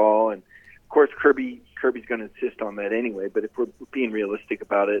best ball. And, of course, Kirby's going to insist on that anyway. But if we're being realistic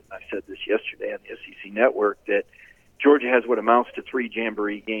about it, and I said this yesterday on the SEC Network, that Georgia has what amounts to 3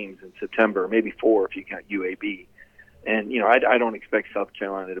 Jamboree games in September, maybe 4 if you count UAB. And, I don't expect South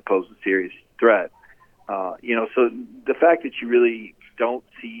Carolina to pose a serious threat. So the fact that you really don't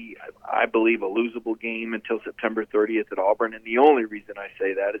see, I believe, a losable game until September 30th at Auburn. And the only reason I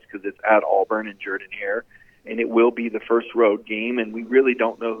say that is because it's at Auburn and Jordan-Hare, and it will be the first road game. And we really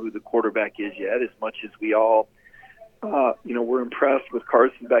don't know who the quarterback is yet, as much as we all, we're impressed with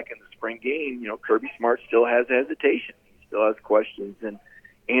Carson back in the spring game. Kirby Smart still has hesitation. He still has questions and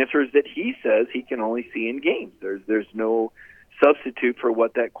answers that he says he can only see in games. There's no substitute for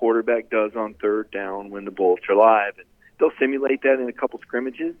what that quarterback does on third down when the Bullets are live. And they'll simulate that in a couple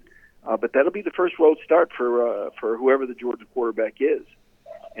scrimmages, but that'll be the first road start for whoever the Georgia quarterback is.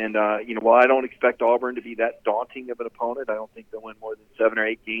 And while I don't expect Auburn to be that daunting of an opponent, I don't think they'll win more than 7 or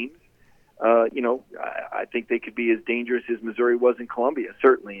 8 games. I think they could be as dangerous as Missouri was in Columbia,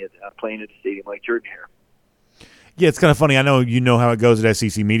 certainly playing at a stadium like Jordan-Hare. Yeah, it's kind of funny. I know you know how it goes at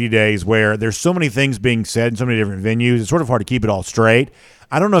SEC Media Days where there's so many things being said in so many different venues. It's sort of hard to keep it all straight.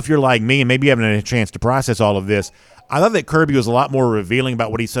 I don't know if you're like me and maybe you haven't had a chance to process all of this. I thought that Kirby was a lot more revealing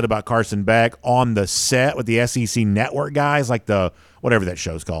about what he said about Carson Beck on the set with the SEC Network guys, like the whatever that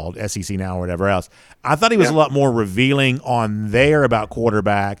show's called, SEC Now or whatever else. I thought he was a lot more revealing on there about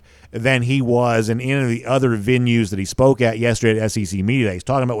quarterback than he was in any of the other venues that he spoke at yesterday at SEC Media Days,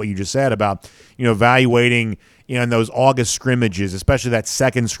 talking about what you just said about, evaluating, in those August scrimmages, especially that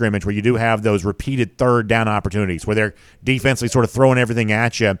second scrimmage where you do have those repeated third down opportunities where they're defensively sort of throwing everything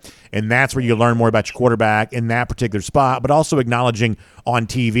at you, and that's where you learn more about your quarterback in that particular spot, but also acknowledging on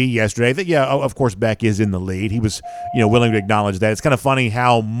TV yesterday that, yeah, of course, Beck is in the lead. He was, willing to acknowledge that. It's kind of funny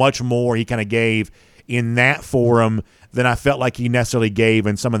how much more he kind of gave in that forum than I felt like he necessarily gave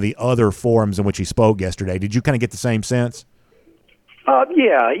in some of the other forums in which he spoke yesterday. Did you kind of get the same sense?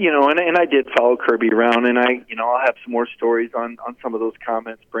 Yeah, and I did follow Kirby around, and I'll have some more stories on some of those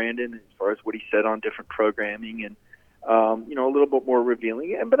comments, Brandon, as far as what he said on different programming and, a little bit more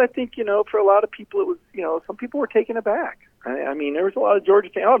revealing. But I think, for a lot of people, it was, some people were taken aback. I mean, there was a lot of Georgia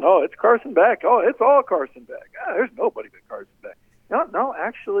fans, oh, no, it's Carson Beck. Oh, it's all Carson Beck. There's nobody but Carson Beck. No,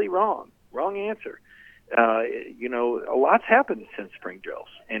 actually wrong. Wrong answer. A lot's happened since spring drills,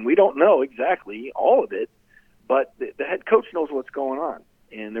 and we don't know exactly all of it. But the head coach knows what's going on.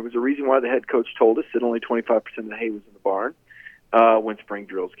 And there was a reason why the head coach told us that only 25% of the hay was in the barn when spring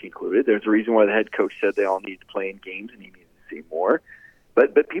drills concluded. There's a reason why the head coach said they all needed to play in games and he needed to see more.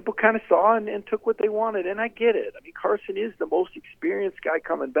 But people kind of saw and took what they wanted, and I get it. I mean, Carson is the most experienced guy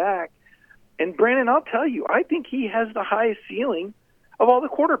coming back. And, Brandon, I'll tell you, I think he has the highest ceiling of all the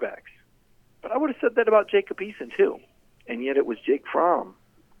quarterbacks. But I would have said that about Jacob Eason, too. And yet it was Jake Fromm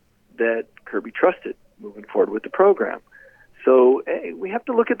that Kirby trusted moving forward with the program. So we have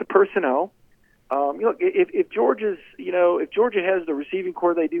to look at the personnel. If Georgia has the receiving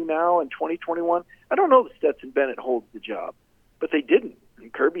core they do now in 2021, I don't know that Stetson Bennett holds the job, but they didn't.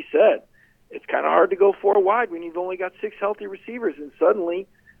 And Kirby said it's kind of hard to go four wide when you've only got 6 healthy receivers, and suddenly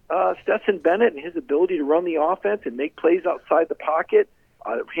Stetson Bennett and his ability to run the offense and make plays outside the pocket,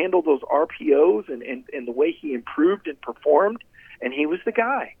 handle those RPOs, and the way he improved and performed, and he was the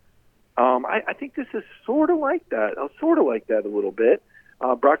guy. I think this is sort of like that a little bit.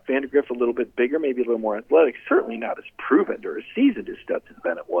 Brock Vandagriff a little bit bigger, maybe a little more athletic, certainly not as proven or as seasoned as Stetson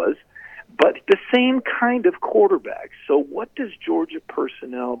Bennett was, but the same kind of quarterback. So what does Georgia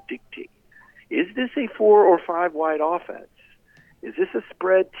personnel dictate? Is this a 4 or 5 wide offense? Is this a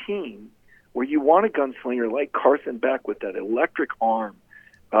spread team where you want a gunslinger like Carson Beck with that electric arm,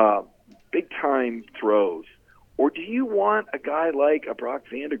 big-time throws? Or do you want a guy like a Brock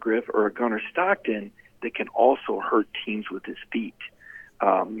Vandagriff or a Gunnar Stockton that can also hurt teams with his feet?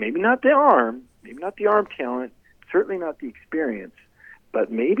 Maybe not the arm talent, certainly not the experience,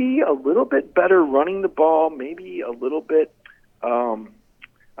 but maybe a little bit better running the ball, maybe a little bit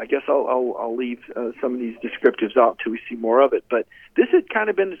I guess I'll leave some of these descriptives out till we see more of it. But this had kind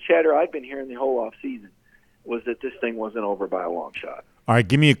of been the chatter I've been hearing the whole off season, was that this thing wasn't over by a long shot. All right,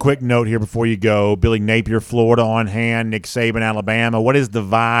 give me a quick note here before you go. Billy Napier, Florida on hand. Nick Saban, Alabama. What is the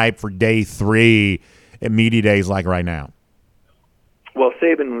vibe for day 3 at Media Days like right now? Well,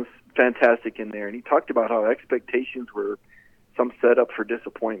 Saban was fantastic in there, and he talked about how expectations were some setup for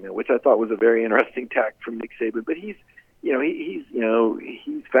disappointment, which I thought was a very interesting tact from Nick Saban. But he's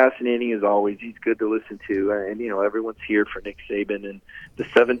fascinating as always. He's good to listen to, and everyone's here for Nick Saban, and the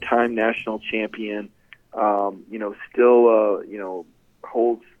 7-time national champion. Still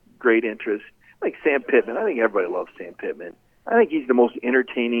holds great interest. Like Sam Pittman, I think everybody loves Sam Pittman. I think he's the most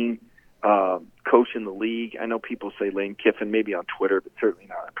entertaining coach in the league. I know people say Lane Kiffin, maybe on Twitter, but certainly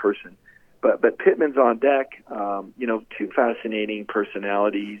not in person. But Pittman's on deck. Two fascinating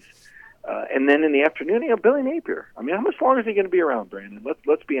personalities. And then in the afternoon, Billy Napier. I mean, how much longer is he going to be around, Brandon?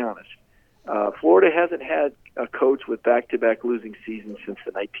 Let's be honest. Florida hasn't had a coach with back-to-back losing seasons since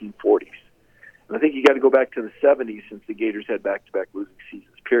the 1940s. And I think you got to go back to the 70s since the Gators had back-to-back losing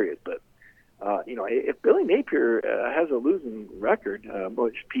seasons, period. But, if Billy Napier has a losing record,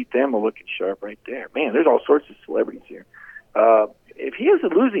 boy, Pete Thamel looking sharp right there. Man, there's all sorts of celebrities here. If he has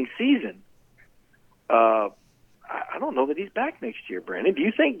a losing season, I don't know that he's back next year, Brandon. Do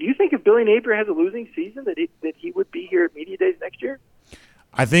you think if Billy Napier has a losing season that he would be here at Media Days next year?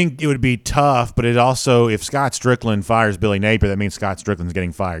 I think it would be tough, but it also, if Scott Strickland fires Billy Napier, that means Scott Strickland's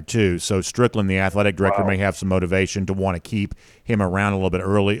getting fired too. So Strickland, the athletic director, may have some motivation to want to keep him around a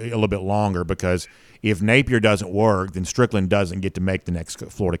little bit longer, because if Napier doesn't work, then Strickland doesn't get to make the next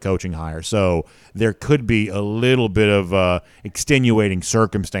Florida coaching hire. So there could be a little bit of extenuating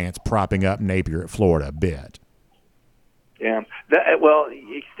circumstance propping up Napier at Florida a bit. Yeah.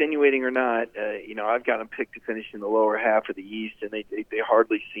 Extenuating or not, I've got them picked to finish in the lower half of the East, and they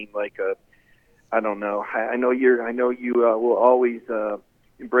hardly seem like I don't know. I know you will always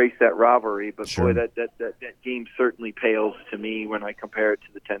embrace that rivalry, but sure. Boy, that game certainly pales to me when I compare it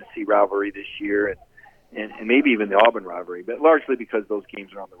to the Tennessee rivalry this year, and maybe even the Auburn rivalry, but largely because those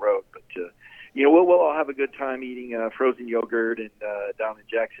games are on the road. But we'll all have a good time eating frozen yogurt and down in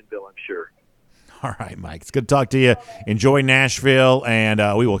Jacksonville, I'm sure. All right, Mike. It's good to talk to you. Enjoy Nashville, and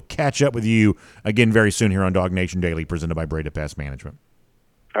we will catch up with you again very soon here on DawgNation Daily, presented by Breda Pest Management.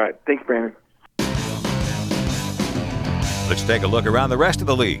 All right. Thanks, Brandon. Let's take a look around the rest of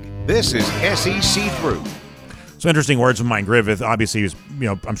the league. This is SEC Through. So interesting words from Mike Griffith. Obviously, he was,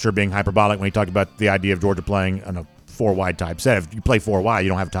 I'm sure being hyperbolic when he talked about the idea of Georgia playing on a 4-wide type set. If you play 4 wide, you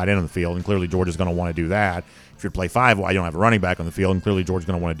don't have a tight end on the field, and clearly Georgia's going to want to do that. If you play 5 wide, you don't have a running back on the field, and clearly Georgia's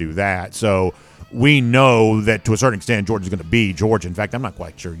going to want to do that. So we know that to a certain extent Georgia's going to be Georgia. In fact, I'm not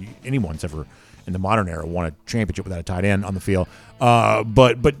quite sure anyone's ever in the modern era won a championship without a tight end on the field.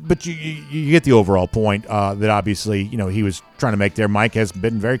 But you get the overall point that obviously he was trying to make there. Mike has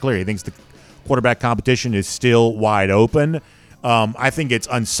been very clear. He thinks the quarterback competition is still wide open. I think it's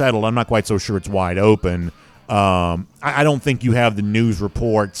unsettled. I'm not quite so sure it's wide open. I don't think you have the news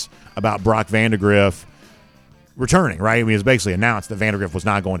reports about Brock Vandagriff returning, right? I mean, it's basically announced that Vandagriff was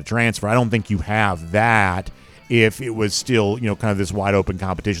not going to transfer. I don't think you have that if it was still, kind of this wide open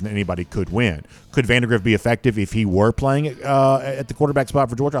competition that anybody could win. Could Vandagriff be effective if he were playing at the quarterback spot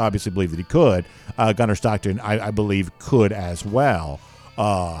for Georgia? I obviously believe that he could. Gunnar Stockton, I believe, could as well.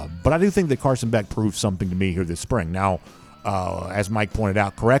 But I do think that Carson Beck proved something to me here this spring. Now, as Mike pointed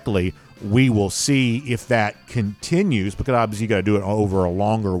out correctly, we will see if that continues, because obviously you got to do it over a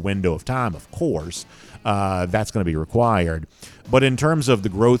longer window of time, of course. That's going to be required. But in terms of the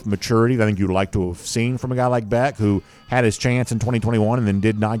growth maturity that I think you'd like to have seen from a guy like Beck, who had his chance in 2021 and then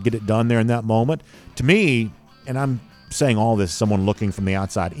did not get it done there in that moment, to me, and I'm saying all this, someone looking from the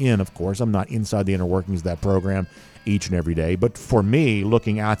outside in, of course, I'm not inside the inner workings of that program each and every day, but for me,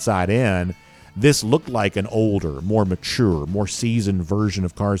 looking outside in, this looked like an older, more mature, more seasoned version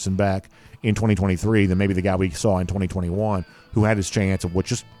of Carson Beck in 2023 than maybe the guy we saw in 2021, who had his chance of what,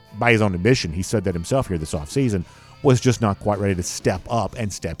 just by his own admission, he said that himself here this offseason, was just not quite ready to step up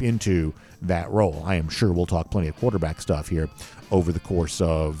and step into that role. I am sure we'll talk plenty of quarterback stuff here over the course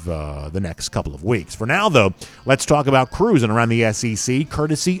of the next couple of weeks. For now, though, let's talk about cruising around the SEC,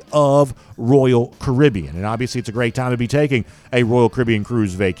 courtesy of Royal Caribbean. And obviously, it's a great time to be taking a Royal Caribbean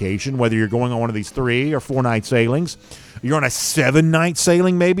cruise vacation, whether you're going on one of these 3 or 4 night sailings. You're on a 7-night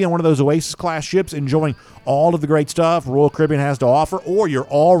sailing, maybe, on one of those Oasis-class ships, enjoying all of the great stuff Royal Caribbean has to offer, or you're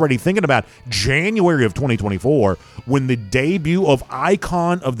already thinking about January of 2024 when the debut of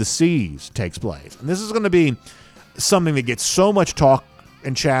Icon of the Seas takes place. And this is going to be something that gets so much talk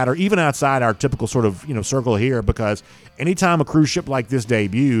and chatter, even outside our typical sort of circle here, because anytime a cruise ship like this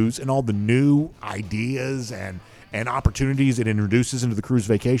debuts and all the new ideas and opportunities it introduces into the cruise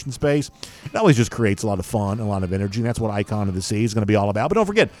vacation space, it always just creates a lot of fun, a lot of energy, and that's what Icon of the Sea is going to be all about. But don't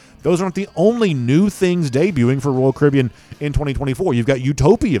forget, those aren't the only new things debuting for Royal Caribbean in 2024. You've got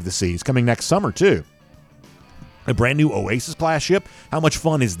Utopia of the Seas coming next summer, too. A brand new Oasis-class ship. How much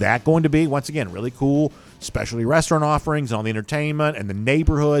fun is that going to be? Once again, really cool specialty restaurant offerings and all the entertainment and the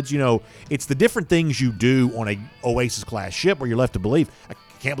neighborhoods. It's the different things you do on a Oasis-class ship where you're left to believe, I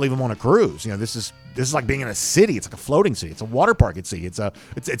can't believe I'm on a cruise. This is like being in a city. It's like a floating city. It's a water park at sea. It's a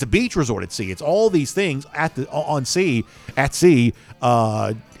beach resort at sea. It's all these things at sea.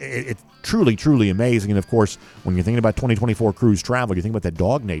 It's truly, truly amazing. And of course, when you're thinking about 2024 cruise travel, you think about that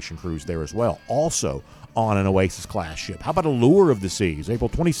DawgNation cruise there as well. Also on an Oasis-class ship. How about Allure of the Seas? April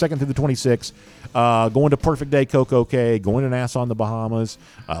 22nd through the 26th, going to Perfect Day Coco Cay, going to Nassau in the Bahamas,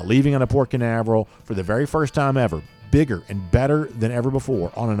 leaving on a Port Canaveral for the very first time ever, bigger and better than ever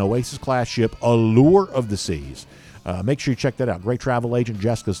before, on an Oasis-class ship, Allure of the Seas. Make sure you check that out. Great travel agent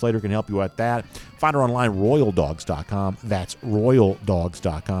Jessica Slater can help you at that. Find her online, royaldogs.com. That's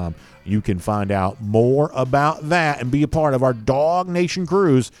royaldogs.com. You can find out more about that and be a part of our DawgNation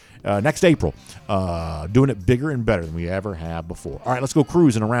cruise next April, doing it bigger and better than we ever have before. All right, let's go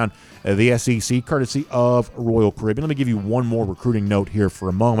cruising around the SEC, courtesy of Royal Caribbean. Let me give you one more recruiting note here for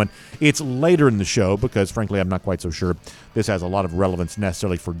a moment. It's later in the show because, frankly, I'm not quite so sure this has a lot of relevance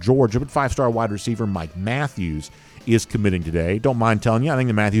necessarily for Georgia, but 5-star wide receiver Mike Matthews is committing today. Don't mind telling you, I think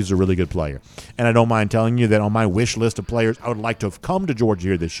that Matthews is a really good player. And I don't mind telling you that on my wish list of players I would like to have come to Georgia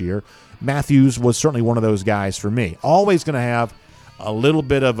here this year, Matthews was certainly one of those guys for me. Always going to have a little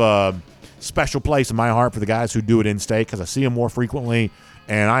bit of a special place in my heart for the guys who do it in-state because I see them more frequently,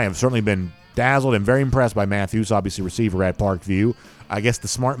 and I have certainly been dazzled and very impressed by Matthews, obviously receiver at Parkview. I guess the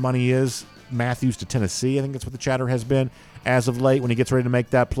smart money is Matthews to Tennessee. I think that's what the chatter has been as of late when he gets ready to make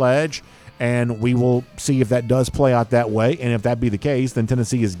that pledge. And we will see if that does play out that way. And if that be the case, then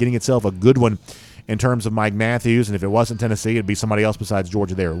Tennessee is getting itself a good one in terms of Mike Matthews. And if it wasn't Tennessee, it'd be somebody else besides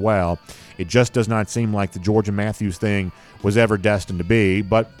Georgia there. Well, it just does not seem like the Georgia Matthews thing was ever destined to be.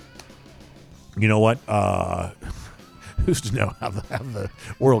 But you know what? who's to know how the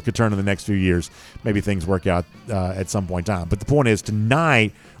world could turn in the next few years. Maybe things work out at some point in time. But the point is,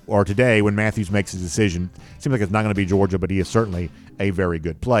 tonight or today, when Matthews makes his decision, it seems like it's not going to be Georgia, but he is certainly a very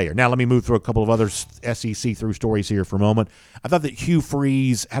good player. Now, let me move through a couple of other SEC through stories here for a moment. I thought that Hugh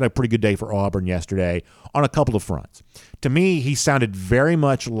Freeze had a pretty good day for Auburn yesterday on a couple of fronts. To me, he sounded very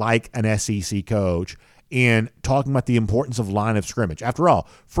much like an SEC coach in talking about the importance of line of scrimmage. After all,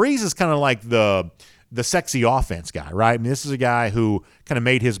 Freeze is kind of like the sexy offense guy, right? I mean, this is a guy who kind of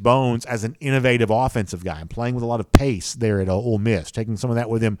made his bones as an innovative offensive guy and playing with a lot of pace there at Ole Miss, taking some of that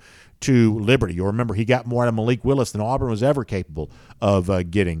with him to Liberty. You'll remember he got more out of Malik Willis than Auburn was ever capable of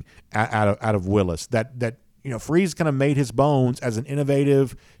getting out of Willis. That Freeze kind of made his bones as an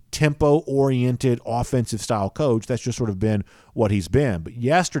innovative, tempo-oriented, offensive-style coach. That's just sort of been what he's been. But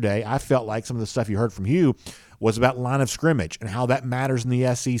yesterday, I felt like some of the stuff you heard from Hugh was about line of scrimmage and how that matters in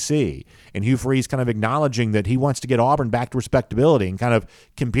the SEC. And Hugh Freeze kind of acknowledging that he wants to get Auburn back to respectability and kind of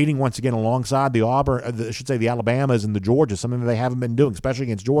competing once again alongside the Alabamas and the Georgia, something that they haven't been doing, especially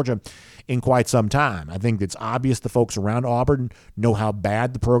against Georgia, in quite some time. I think it's obvious the folks around Auburn know how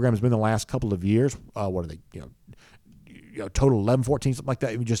bad the program has been the last couple of years. What are they, total 11, 14, something like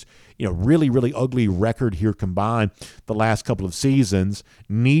that. Just, really, really ugly record here combined the last couple of seasons.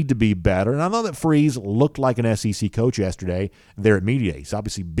 Need to be better. And I know that Freeze looked like an SEC coach yesterday there at Media Day. He's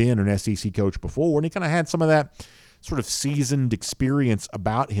obviously been an SEC coach before, and he kind of had some of that sort of seasoned experience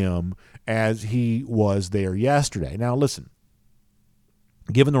about him as he was there yesterday. Now, listen,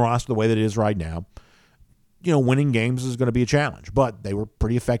 given the roster the way that it is right now, winning games is going to be a challenge. But they were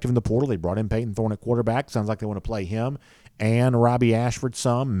pretty effective in the portal. They brought in Peyton Thorne at quarterback. Sounds like they want to play him and Robbie Ashford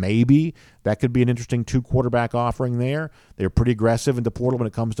some. Maybe that could be an interesting 2-quarterback offering there. They're pretty aggressive in the portal when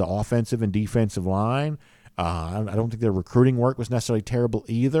it comes to offensive and defensive line. I don't think their recruiting work was necessarily terrible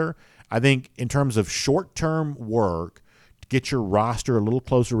either. I think in terms of short-term work to get your roster a little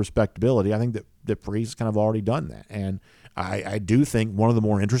closer to respectability, I think that Freeze has kind of already done that. And I do think one of the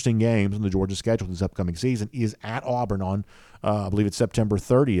more interesting games on the Georgia schedule this upcoming season is at Auburn on, I believe it's September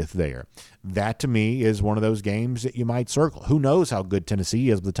 30th there. That, to me, is one of those games that you might circle. Who knows how good Tennessee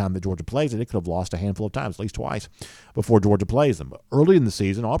is by the time that Georgia plays it? It could have lost a handful of times, at least twice, before Georgia plays them. But early in the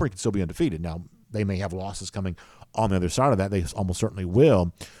season, Auburn can still be undefeated. Now, they may have losses coming on the other side of that. They almost certainly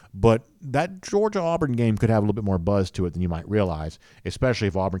will. But that Georgia-Auburn game could have a little bit more buzz to it than you might realize, especially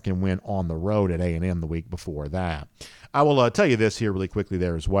if Auburn can win on the road at A&M the week before that. I will tell you this here really quickly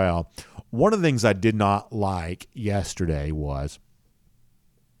there as well. One of the things I did not like yesterday was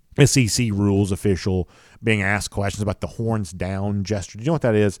SEC rules official being asked questions about the horns down gesture. Do you know what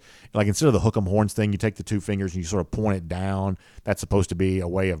that is? Like, instead of the hook 'em horns thing, you take the two fingers and you sort of point it down. That's supposed to be a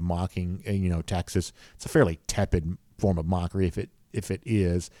way of mocking, Texas. It's a fairly tepid form of mockery if it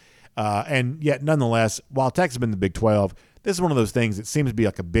is. And yet, nonetheless, while Texas has been in the Big 12, this is one of those things that seems to be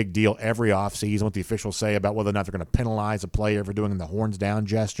like a big deal every offseason, what the officials say about whether or not they're going to penalize a player for doing the horns down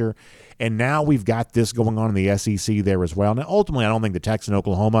gesture. And now we've got this going on in the SEC there as well. Now, ultimately, I don't think the Texas and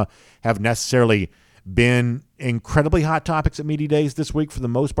Oklahoma have necessarily been incredibly hot topics at media days this week. For the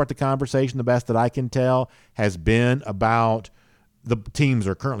most part, the conversation, the best that I can tell, has been about the teams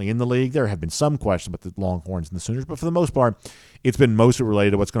that are currently in the league. There have been some questions about the Longhorns and the Sooners, but for the most part, it's been mostly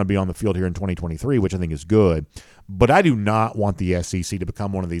related to what's going to be on the field here in 2023, which I think is good. But I do not want the SEC to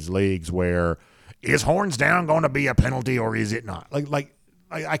become one of these leagues where, is horns down going to be a penalty or is it not?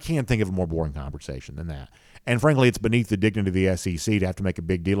 I can't think of a more boring conversation than that. And frankly, it's beneath the dignity of the SEC to have to make a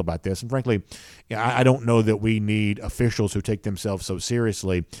big deal about this. And frankly, I don't know that we need officials who take themselves so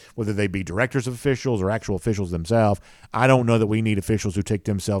seriously, whether they be directors of officials or actual officials themselves. I don't know that we need officials who take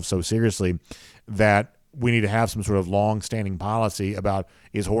themselves so seriously that we need to have some sort of long-standing policy about,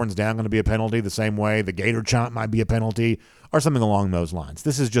 is horns down going to be a penalty the same way the Gator chant might be a penalty or something along those lines.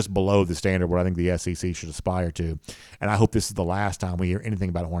 This is just below the standard where I think the SEC should aspire to, and I hope this is the last time we hear anything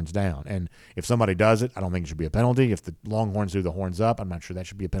about horns down. And if somebody does it, I don't think it should be a penalty. If the Longhorns do the horns up, I'm not sure that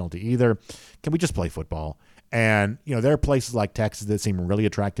should be a penalty either. Can we just play football? And, there are places like Texas that seem really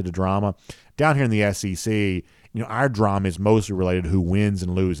attracted to drama. Down here in the SEC, our drama is mostly related to who wins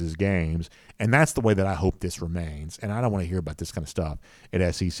and loses games, and that's the way that I hope this remains. And I don't want to hear about this kind of stuff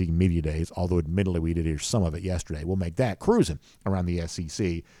at SEC Media Days, although admittedly we did hear some of it yesterday. We'll make that cruising around the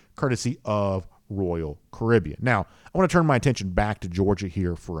SEC, courtesy of Royal Caribbean. Now, I want to turn my attention back to Georgia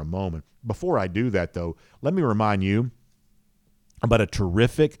here for a moment. Before I do that, though, let me remind you about a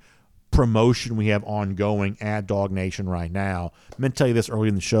terrific promotion we have ongoing at DawgNation right now. I meant to tell you this earlier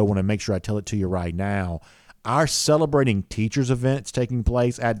in the show. I want to make sure I tell it to you right now. our Celebrating Teachers event's taking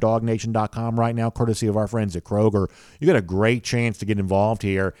place at DawgNation.com right now, courtesy of our friends at Kroger. You got a great chance to get involved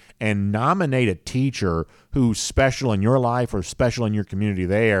here and nominate a teacher who's special in your life or special in your community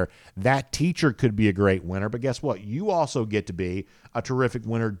there. That teacher could be a great winner, but guess what? You also get to be a terrific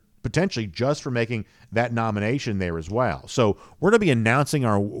winner potentially just for making that nomination there as well. So we're going to be announcing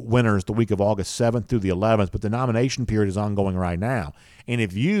our winners the week of August 7th through the 11th, but the nomination period is ongoing right now. And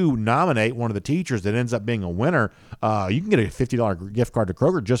if you nominate one of the teachers that ends up being a winner, you can get a $50 gift card to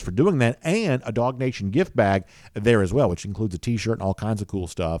Kroger just for doing that, and a DawgNation gift bag there as well, which includes a T-shirt and all kinds of cool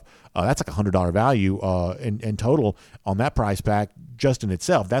stuff. That's like a $100 value in total on that prize pack just in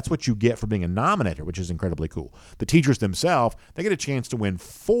itself. That's what you get for being a nominator, which is incredibly cool. The teachers themselves, they get a chance to win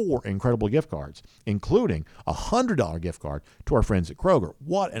 4 incredible gift cards, including a $100 gift card to our friends at Kroger.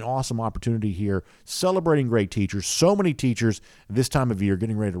 What an awesome opportunity here, celebrating great teachers. So many teachers this time of year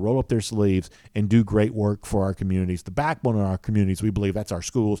getting ready to roll up their sleeves and do great work for our communities. The backbone of our communities, we believe, that's our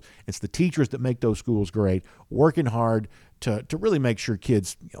schools. It's the teachers that make those schools great, working hard to really make sure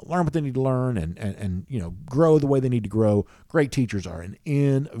kids learn what they need to learn and grow the way they need to grow. Great teachers are an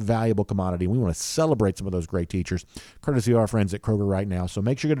invaluable commodity. We want to celebrate some of those great teachers, courtesy of our friends at Kroger right now. So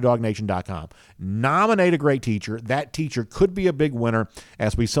make sure you go to DawgNation.com. Nominate a great teacher. That teacher could be a big winner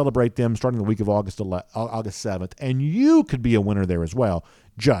as we celebrate them starting the week of August 7th. And you could be a winner there as well,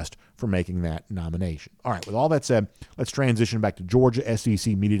 just for making that nomination. All right, with all that said, let's transition back to Georgia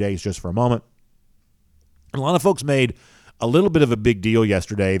SEC Media Days just for a moment. A lot of folks made a little bit of a big deal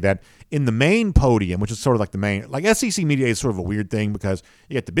yesterday that in the main podium, which is sort of like the main, like SEC Media Day is sort of a weird thing because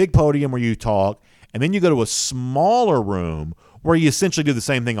you get the big podium where you talk, and then you go to a smaller room where you essentially do the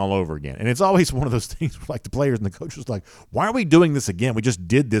same thing all over again. And it's always one of those things where like the players and the coaches like, why are we doing this again? We just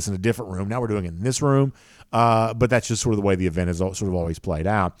did this in a different room. Now we're doing it in this room. But that's just sort of the way the event has sort of always played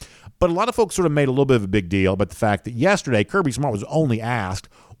out. But a lot of folks sort of made a little bit of a big deal about the fact that yesterday Kirby Smart was only asked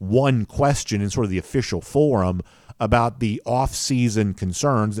one question in sort of the official forum about the off-season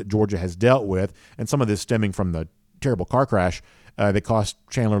concerns that Georgia has dealt with, and some of this stemming from the terrible car crash that cost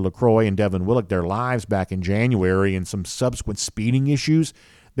Chandler LaCroix and Devin Willock their lives back in January, and some subsequent speeding issues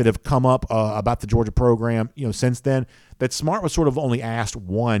that have come up about the Georgia program, since then. That Smart was sort of only asked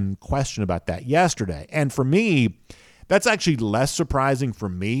one question about that yesterday, and for me, that's actually less surprising for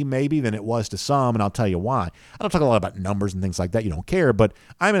me, maybe, than it was to some, and I'll tell you why. I don't talk a lot about numbers and things like that. You don't care, but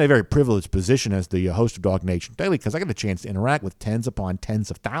I'm in a very privileged position as the host of DawgNation Daily because I get the chance to interact with tens upon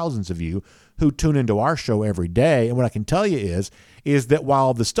tens of thousands of you who tune into our show every day. And what I can tell you is that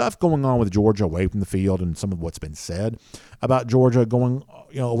while the stuff going on with Georgia away from the field and some of what's been said about Georgia going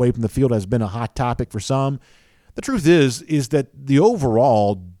away from the field has been a hot topic for some, the truth is that the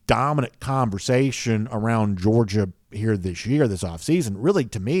overall dominant conversation around Georgia here this year, this offseason, really,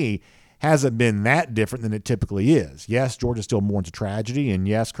 to me, hasn't been that different than it typically is. Yes, Georgia still mourns a tragedy, and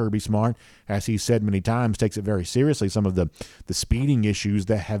yes, Kirby Smart, as he said many times, takes it very seriously, some of the speeding issues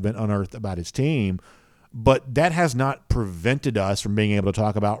that have been unearthed about his team. But that has not prevented us from being able to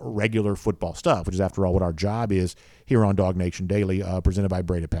talk about regular football stuff, which is, after all, what our job is here on DawgNation Daily, presented by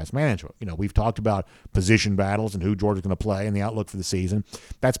Breda Pest Management. We've talked about position battles and who Georgia's going to play and the outlook for the season.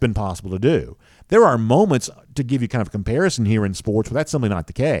 That's been possible to do. There are moments, to give you kind of a comparison here in sports, where that's simply not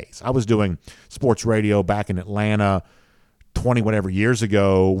the case. I was doing sports radio back in Atlanta 20-whatever years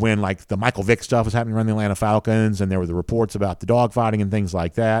ago when, like, the Michael Vick stuff was happening around the Atlanta Falcons, and there were the reports about the dogfighting and things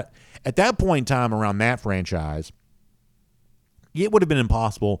like that. At that point in time around that franchise, it would have been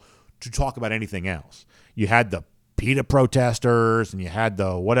impossible to talk about anything else. You had the PETA protesters, and you had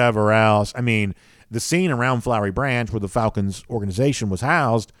the whatever else. I mean, the scene around Flowery Branch where the Falcons organization was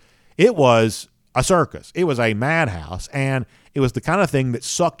housed, it was a circus. It was a madhouse, and it was the kind of thing that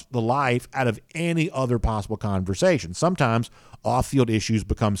sucked the life out of any other possible conversation. Sometimes off-field issues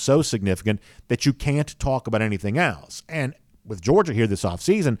become so significant that you can't talk about anything else. And with Georgia here this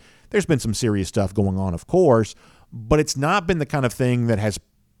offseason, there's been some serious stuff going on, of course, but it's not been the kind of thing that has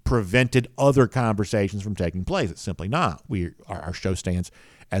prevented other conversations from taking place. It's simply not. Our show stands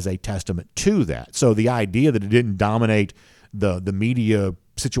as a testament to that. So the idea that it didn't dominate the media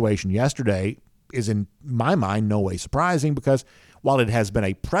situation yesterday is, in my mind, no way surprising, because while it has been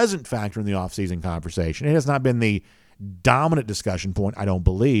a present factor in the offseason conversation, it has not been the dominant discussion point, I don't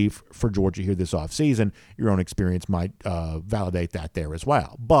believe, for Georgia here this offseason. Your own experience might validate that there as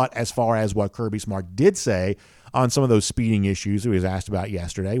well. But as far as what Kirby Smart did say on some of those speeding issues that he was asked about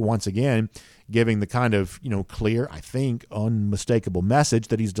yesterday, once again, giving the kind of, clear, I think, unmistakable message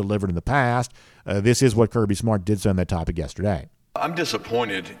that he's delivered in the past. This is what Kirby Smart did say on that topic yesterday. I'm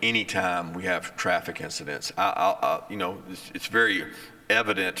disappointed anytime we have traffic incidents. It's very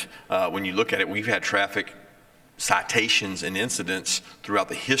evident when you look at it. We've had traffic citations and incidents throughout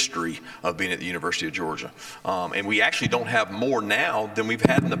the history of being at the University of Georgia. And we actually don't have more now than we've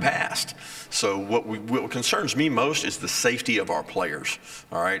had in the past. So what concerns me most is the safety of our players,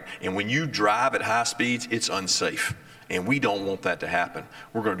 all right? And when you drive at high speeds, it's unsafe. And we don't want that to happen.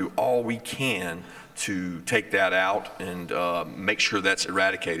 We're going to do all we can to take that out and make sure that's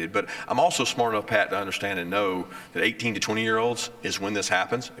eradicated. But I'm also smart enough, Pat, to understand and know that 18 to 20-year-olds is when this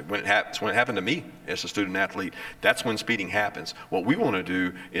happens. When it happened to me as a student athlete, that's when speeding happens. What we want to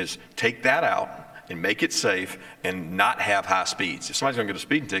do is take that out and make it safe and not have high speeds. If somebody's going to get a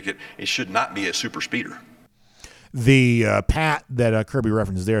speeding ticket, it should not be a super speeder. The Pat that Kirby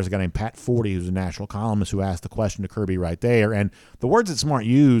references there is a guy named Pat Forty, who's a national columnist, who asked the question to Kirby right there. And the words that Smart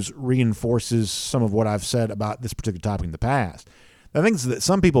used reinforces some of what I've said about this particular topic in the past. I think that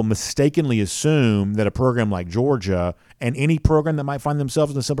some people mistakenly assume that a program like Georgia and any program that might find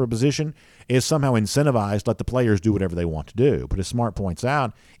themselves in a similar position is somehow incentivized to let the players do whatever they want to do. But as Smart points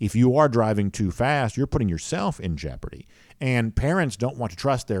out, if you are driving too fast, you're putting yourself in jeopardy. And parents don't want to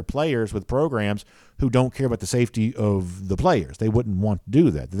trust their players with programs who don't care about the safety of the players. They wouldn't want to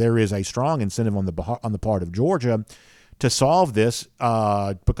do that. There is a strong incentive on the part of Georgia to solve this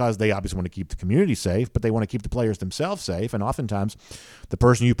because they obviously want to keep the community safe, but they want to keep the players themselves safe. And oftentimes the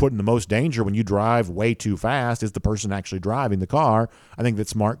person you put in the most danger when you drive way too fast is the person actually driving the car. I think that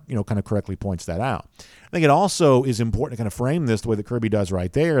Smart, kind of correctly points that out. I think it also is important to kind of frame this the way that Kirby does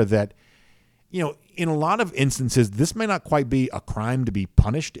right there, that in a lot of instances, this may not quite be a crime to be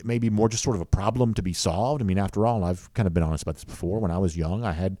punished. It may be more just sort of a problem to be solved. I mean, after all, I've kind of been honest about this before. When I was young,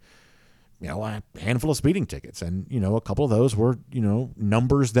 I had a handful of speeding tickets, and a couple of those were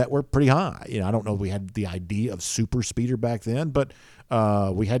numbers that were pretty high. I don't know if we had the idea of super speeder back then, but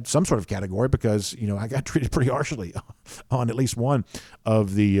we had some sort of category because I got treated pretty harshly on at least one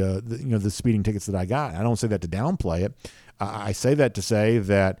of the speeding tickets that I got. I don't say that to downplay it. I say that to say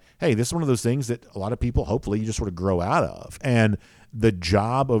that, hey, this is one of those things that a lot of people, hopefully, you just sort of grow out of. And the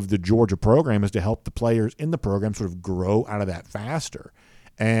job of the Georgia program is to help the players in the program sort of grow out of that faster.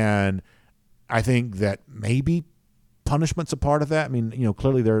 And I think that maybe punishment's a part of that. I mean,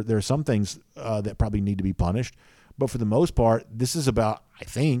 clearly there are some things that probably need to be punished. But for the most part, this is about, I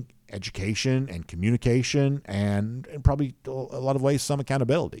think, education and communication and probably a lot of ways some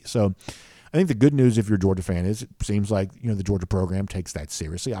accountability. So I think the good news, if you're a Georgia fan, is it seems like the Georgia program takes that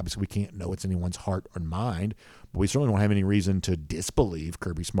seriously. Obviously, we can't know what's anyone's heart or mind, but we certainly don't have any reason to disbelieve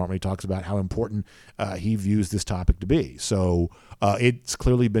Kirby Smart when he talks about how important he views this topic to be. So it's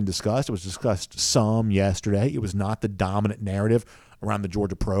clearly been discussed. It was discussed some yesterday. It was not the dominant narrative around the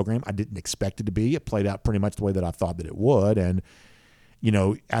Georgia program. I didn't expect it to be. It played out pretty much the way that I thought that it would. And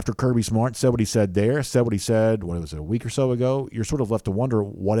after Kirby Smart said what he said there, said what he said, what was it, a week or so ago, you're sort of left to wonder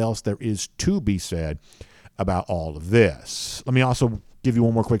what else there is to be said about all of this. Let me also give you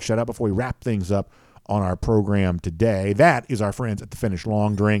one more quick shout out before we wrap things up on our program today. That is our friends at the Finish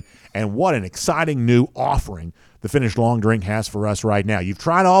Long Drink, and what an exciting new offering the Finish Long Drink has for us right now. You've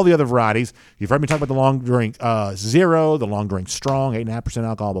tried all the other varieties. You've heard me talk about the Long Drink Zero, the Long Drink Strong, 8.5%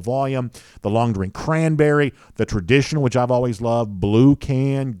 alcohol by volume, the Long Drink Cranberry, the traditional, which I've always loved, blue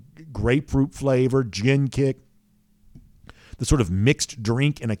can, grapefruit flavor, gin kick, the sort of mixed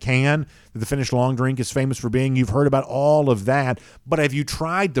drink in a can that the Finish Long Drink is famous for being. You've heard about all of that, but have you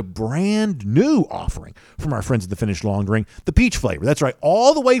tried the brand new offering from our friends at the Finish Long Drink, the peach flavor? That's right,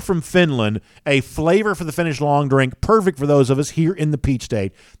 all the way from Finland, a flavor for the Finish Long Drink, perfect for those of us here in the Peach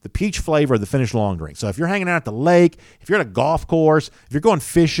State, the peach flavor of the Finish Long Drink. So if you're hanging out at the lake, if you're at a golf course, if you're going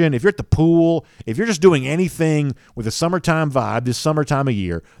fishing, if you're at the pool, if you're just doing anything with a summertime vibe this summertime of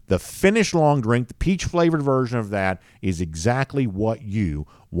year, the Finish Long Drink, the peach flavored version of that, is exactly what you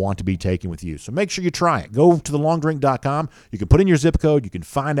want to be taking with you. So make sure you try it. Go to thelongdrink.com. You can put in your zip code. You can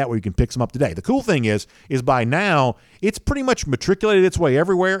find out where you can pick some up today. The cool thing is by now, it's pretty much matriculated its way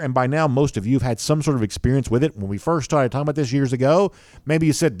everywhere, and by now, most of you have had some sort of experience with it. When we first started talking about this years ago, maybe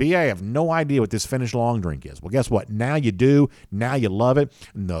you said, B, I have no idea what this Finish Long Drink is. Well, guess what? Now you do. Now you love it.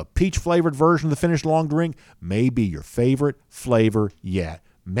 And the peach-flavored version of the Finish Long Drink may be your favorite flavor yet.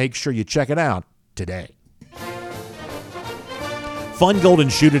 Make sure you check it out today. Fun golden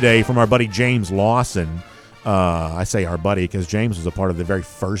shoe today from our buddy James Lawson. I say our buddy because James was a part of the very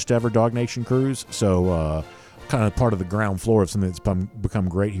first ever DawgNation cruise. So kind of part of the ground floor of something that's become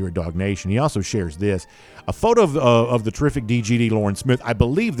great here at Dog Nation. He also shares this, a photo of the terrific DGD Lauren Smith. I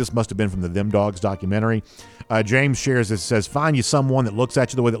believe this must have been from the Them Dogs documentary. James shares this, says, find you someone that looks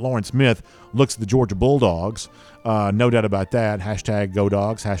at you the way that Lauren Smith looks at the Georgia Bulldogs. No doubt about that. Hashtag Go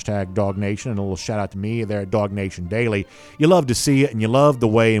Dogs, hashtag Dog Nation, and a little shout out to me there at DawgNation Daily. You love to see it, and you love the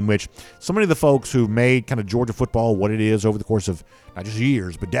way in which so many of the folks who made kind of Georgia football what it is over the course of not just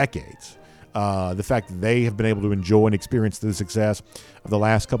years, but decades, the fact that they have been able to enjoy and experience the success of the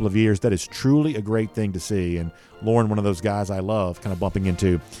last couple of years, that is truly a great thing to see. And Lauren, one of those guys I love, kind of bumping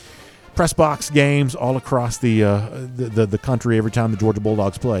into press box games all across the country. Every time the Georgia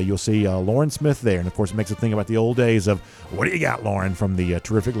Bulldogs play, you'll see Lauren Smith there. And, of course, it makes us think about the old days of, what do you got, Lauren, from the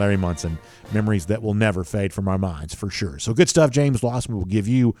terrific Larry Munson. Memories that will never fade from our minds, for sure. So good stuff. James Lossman will give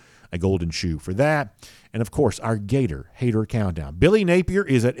you a golden shoe for that. And, of course, our Gator Hater Countdown. Billy Napier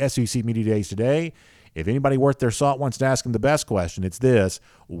is at SEC Media Days today. If anybody worth their salt wants to ask him the best question, it's this: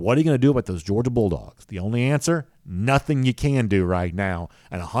 what are you going to do about those Georgia Bulldogs? The only answer: nothing you can do right now.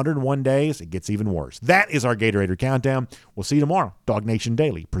 And 101 days, it gets even worse. That is our Gator Hater Countdown. We'll see you tomorrow. Dog Nation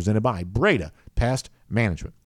Daily, presented by Breda Pest Management.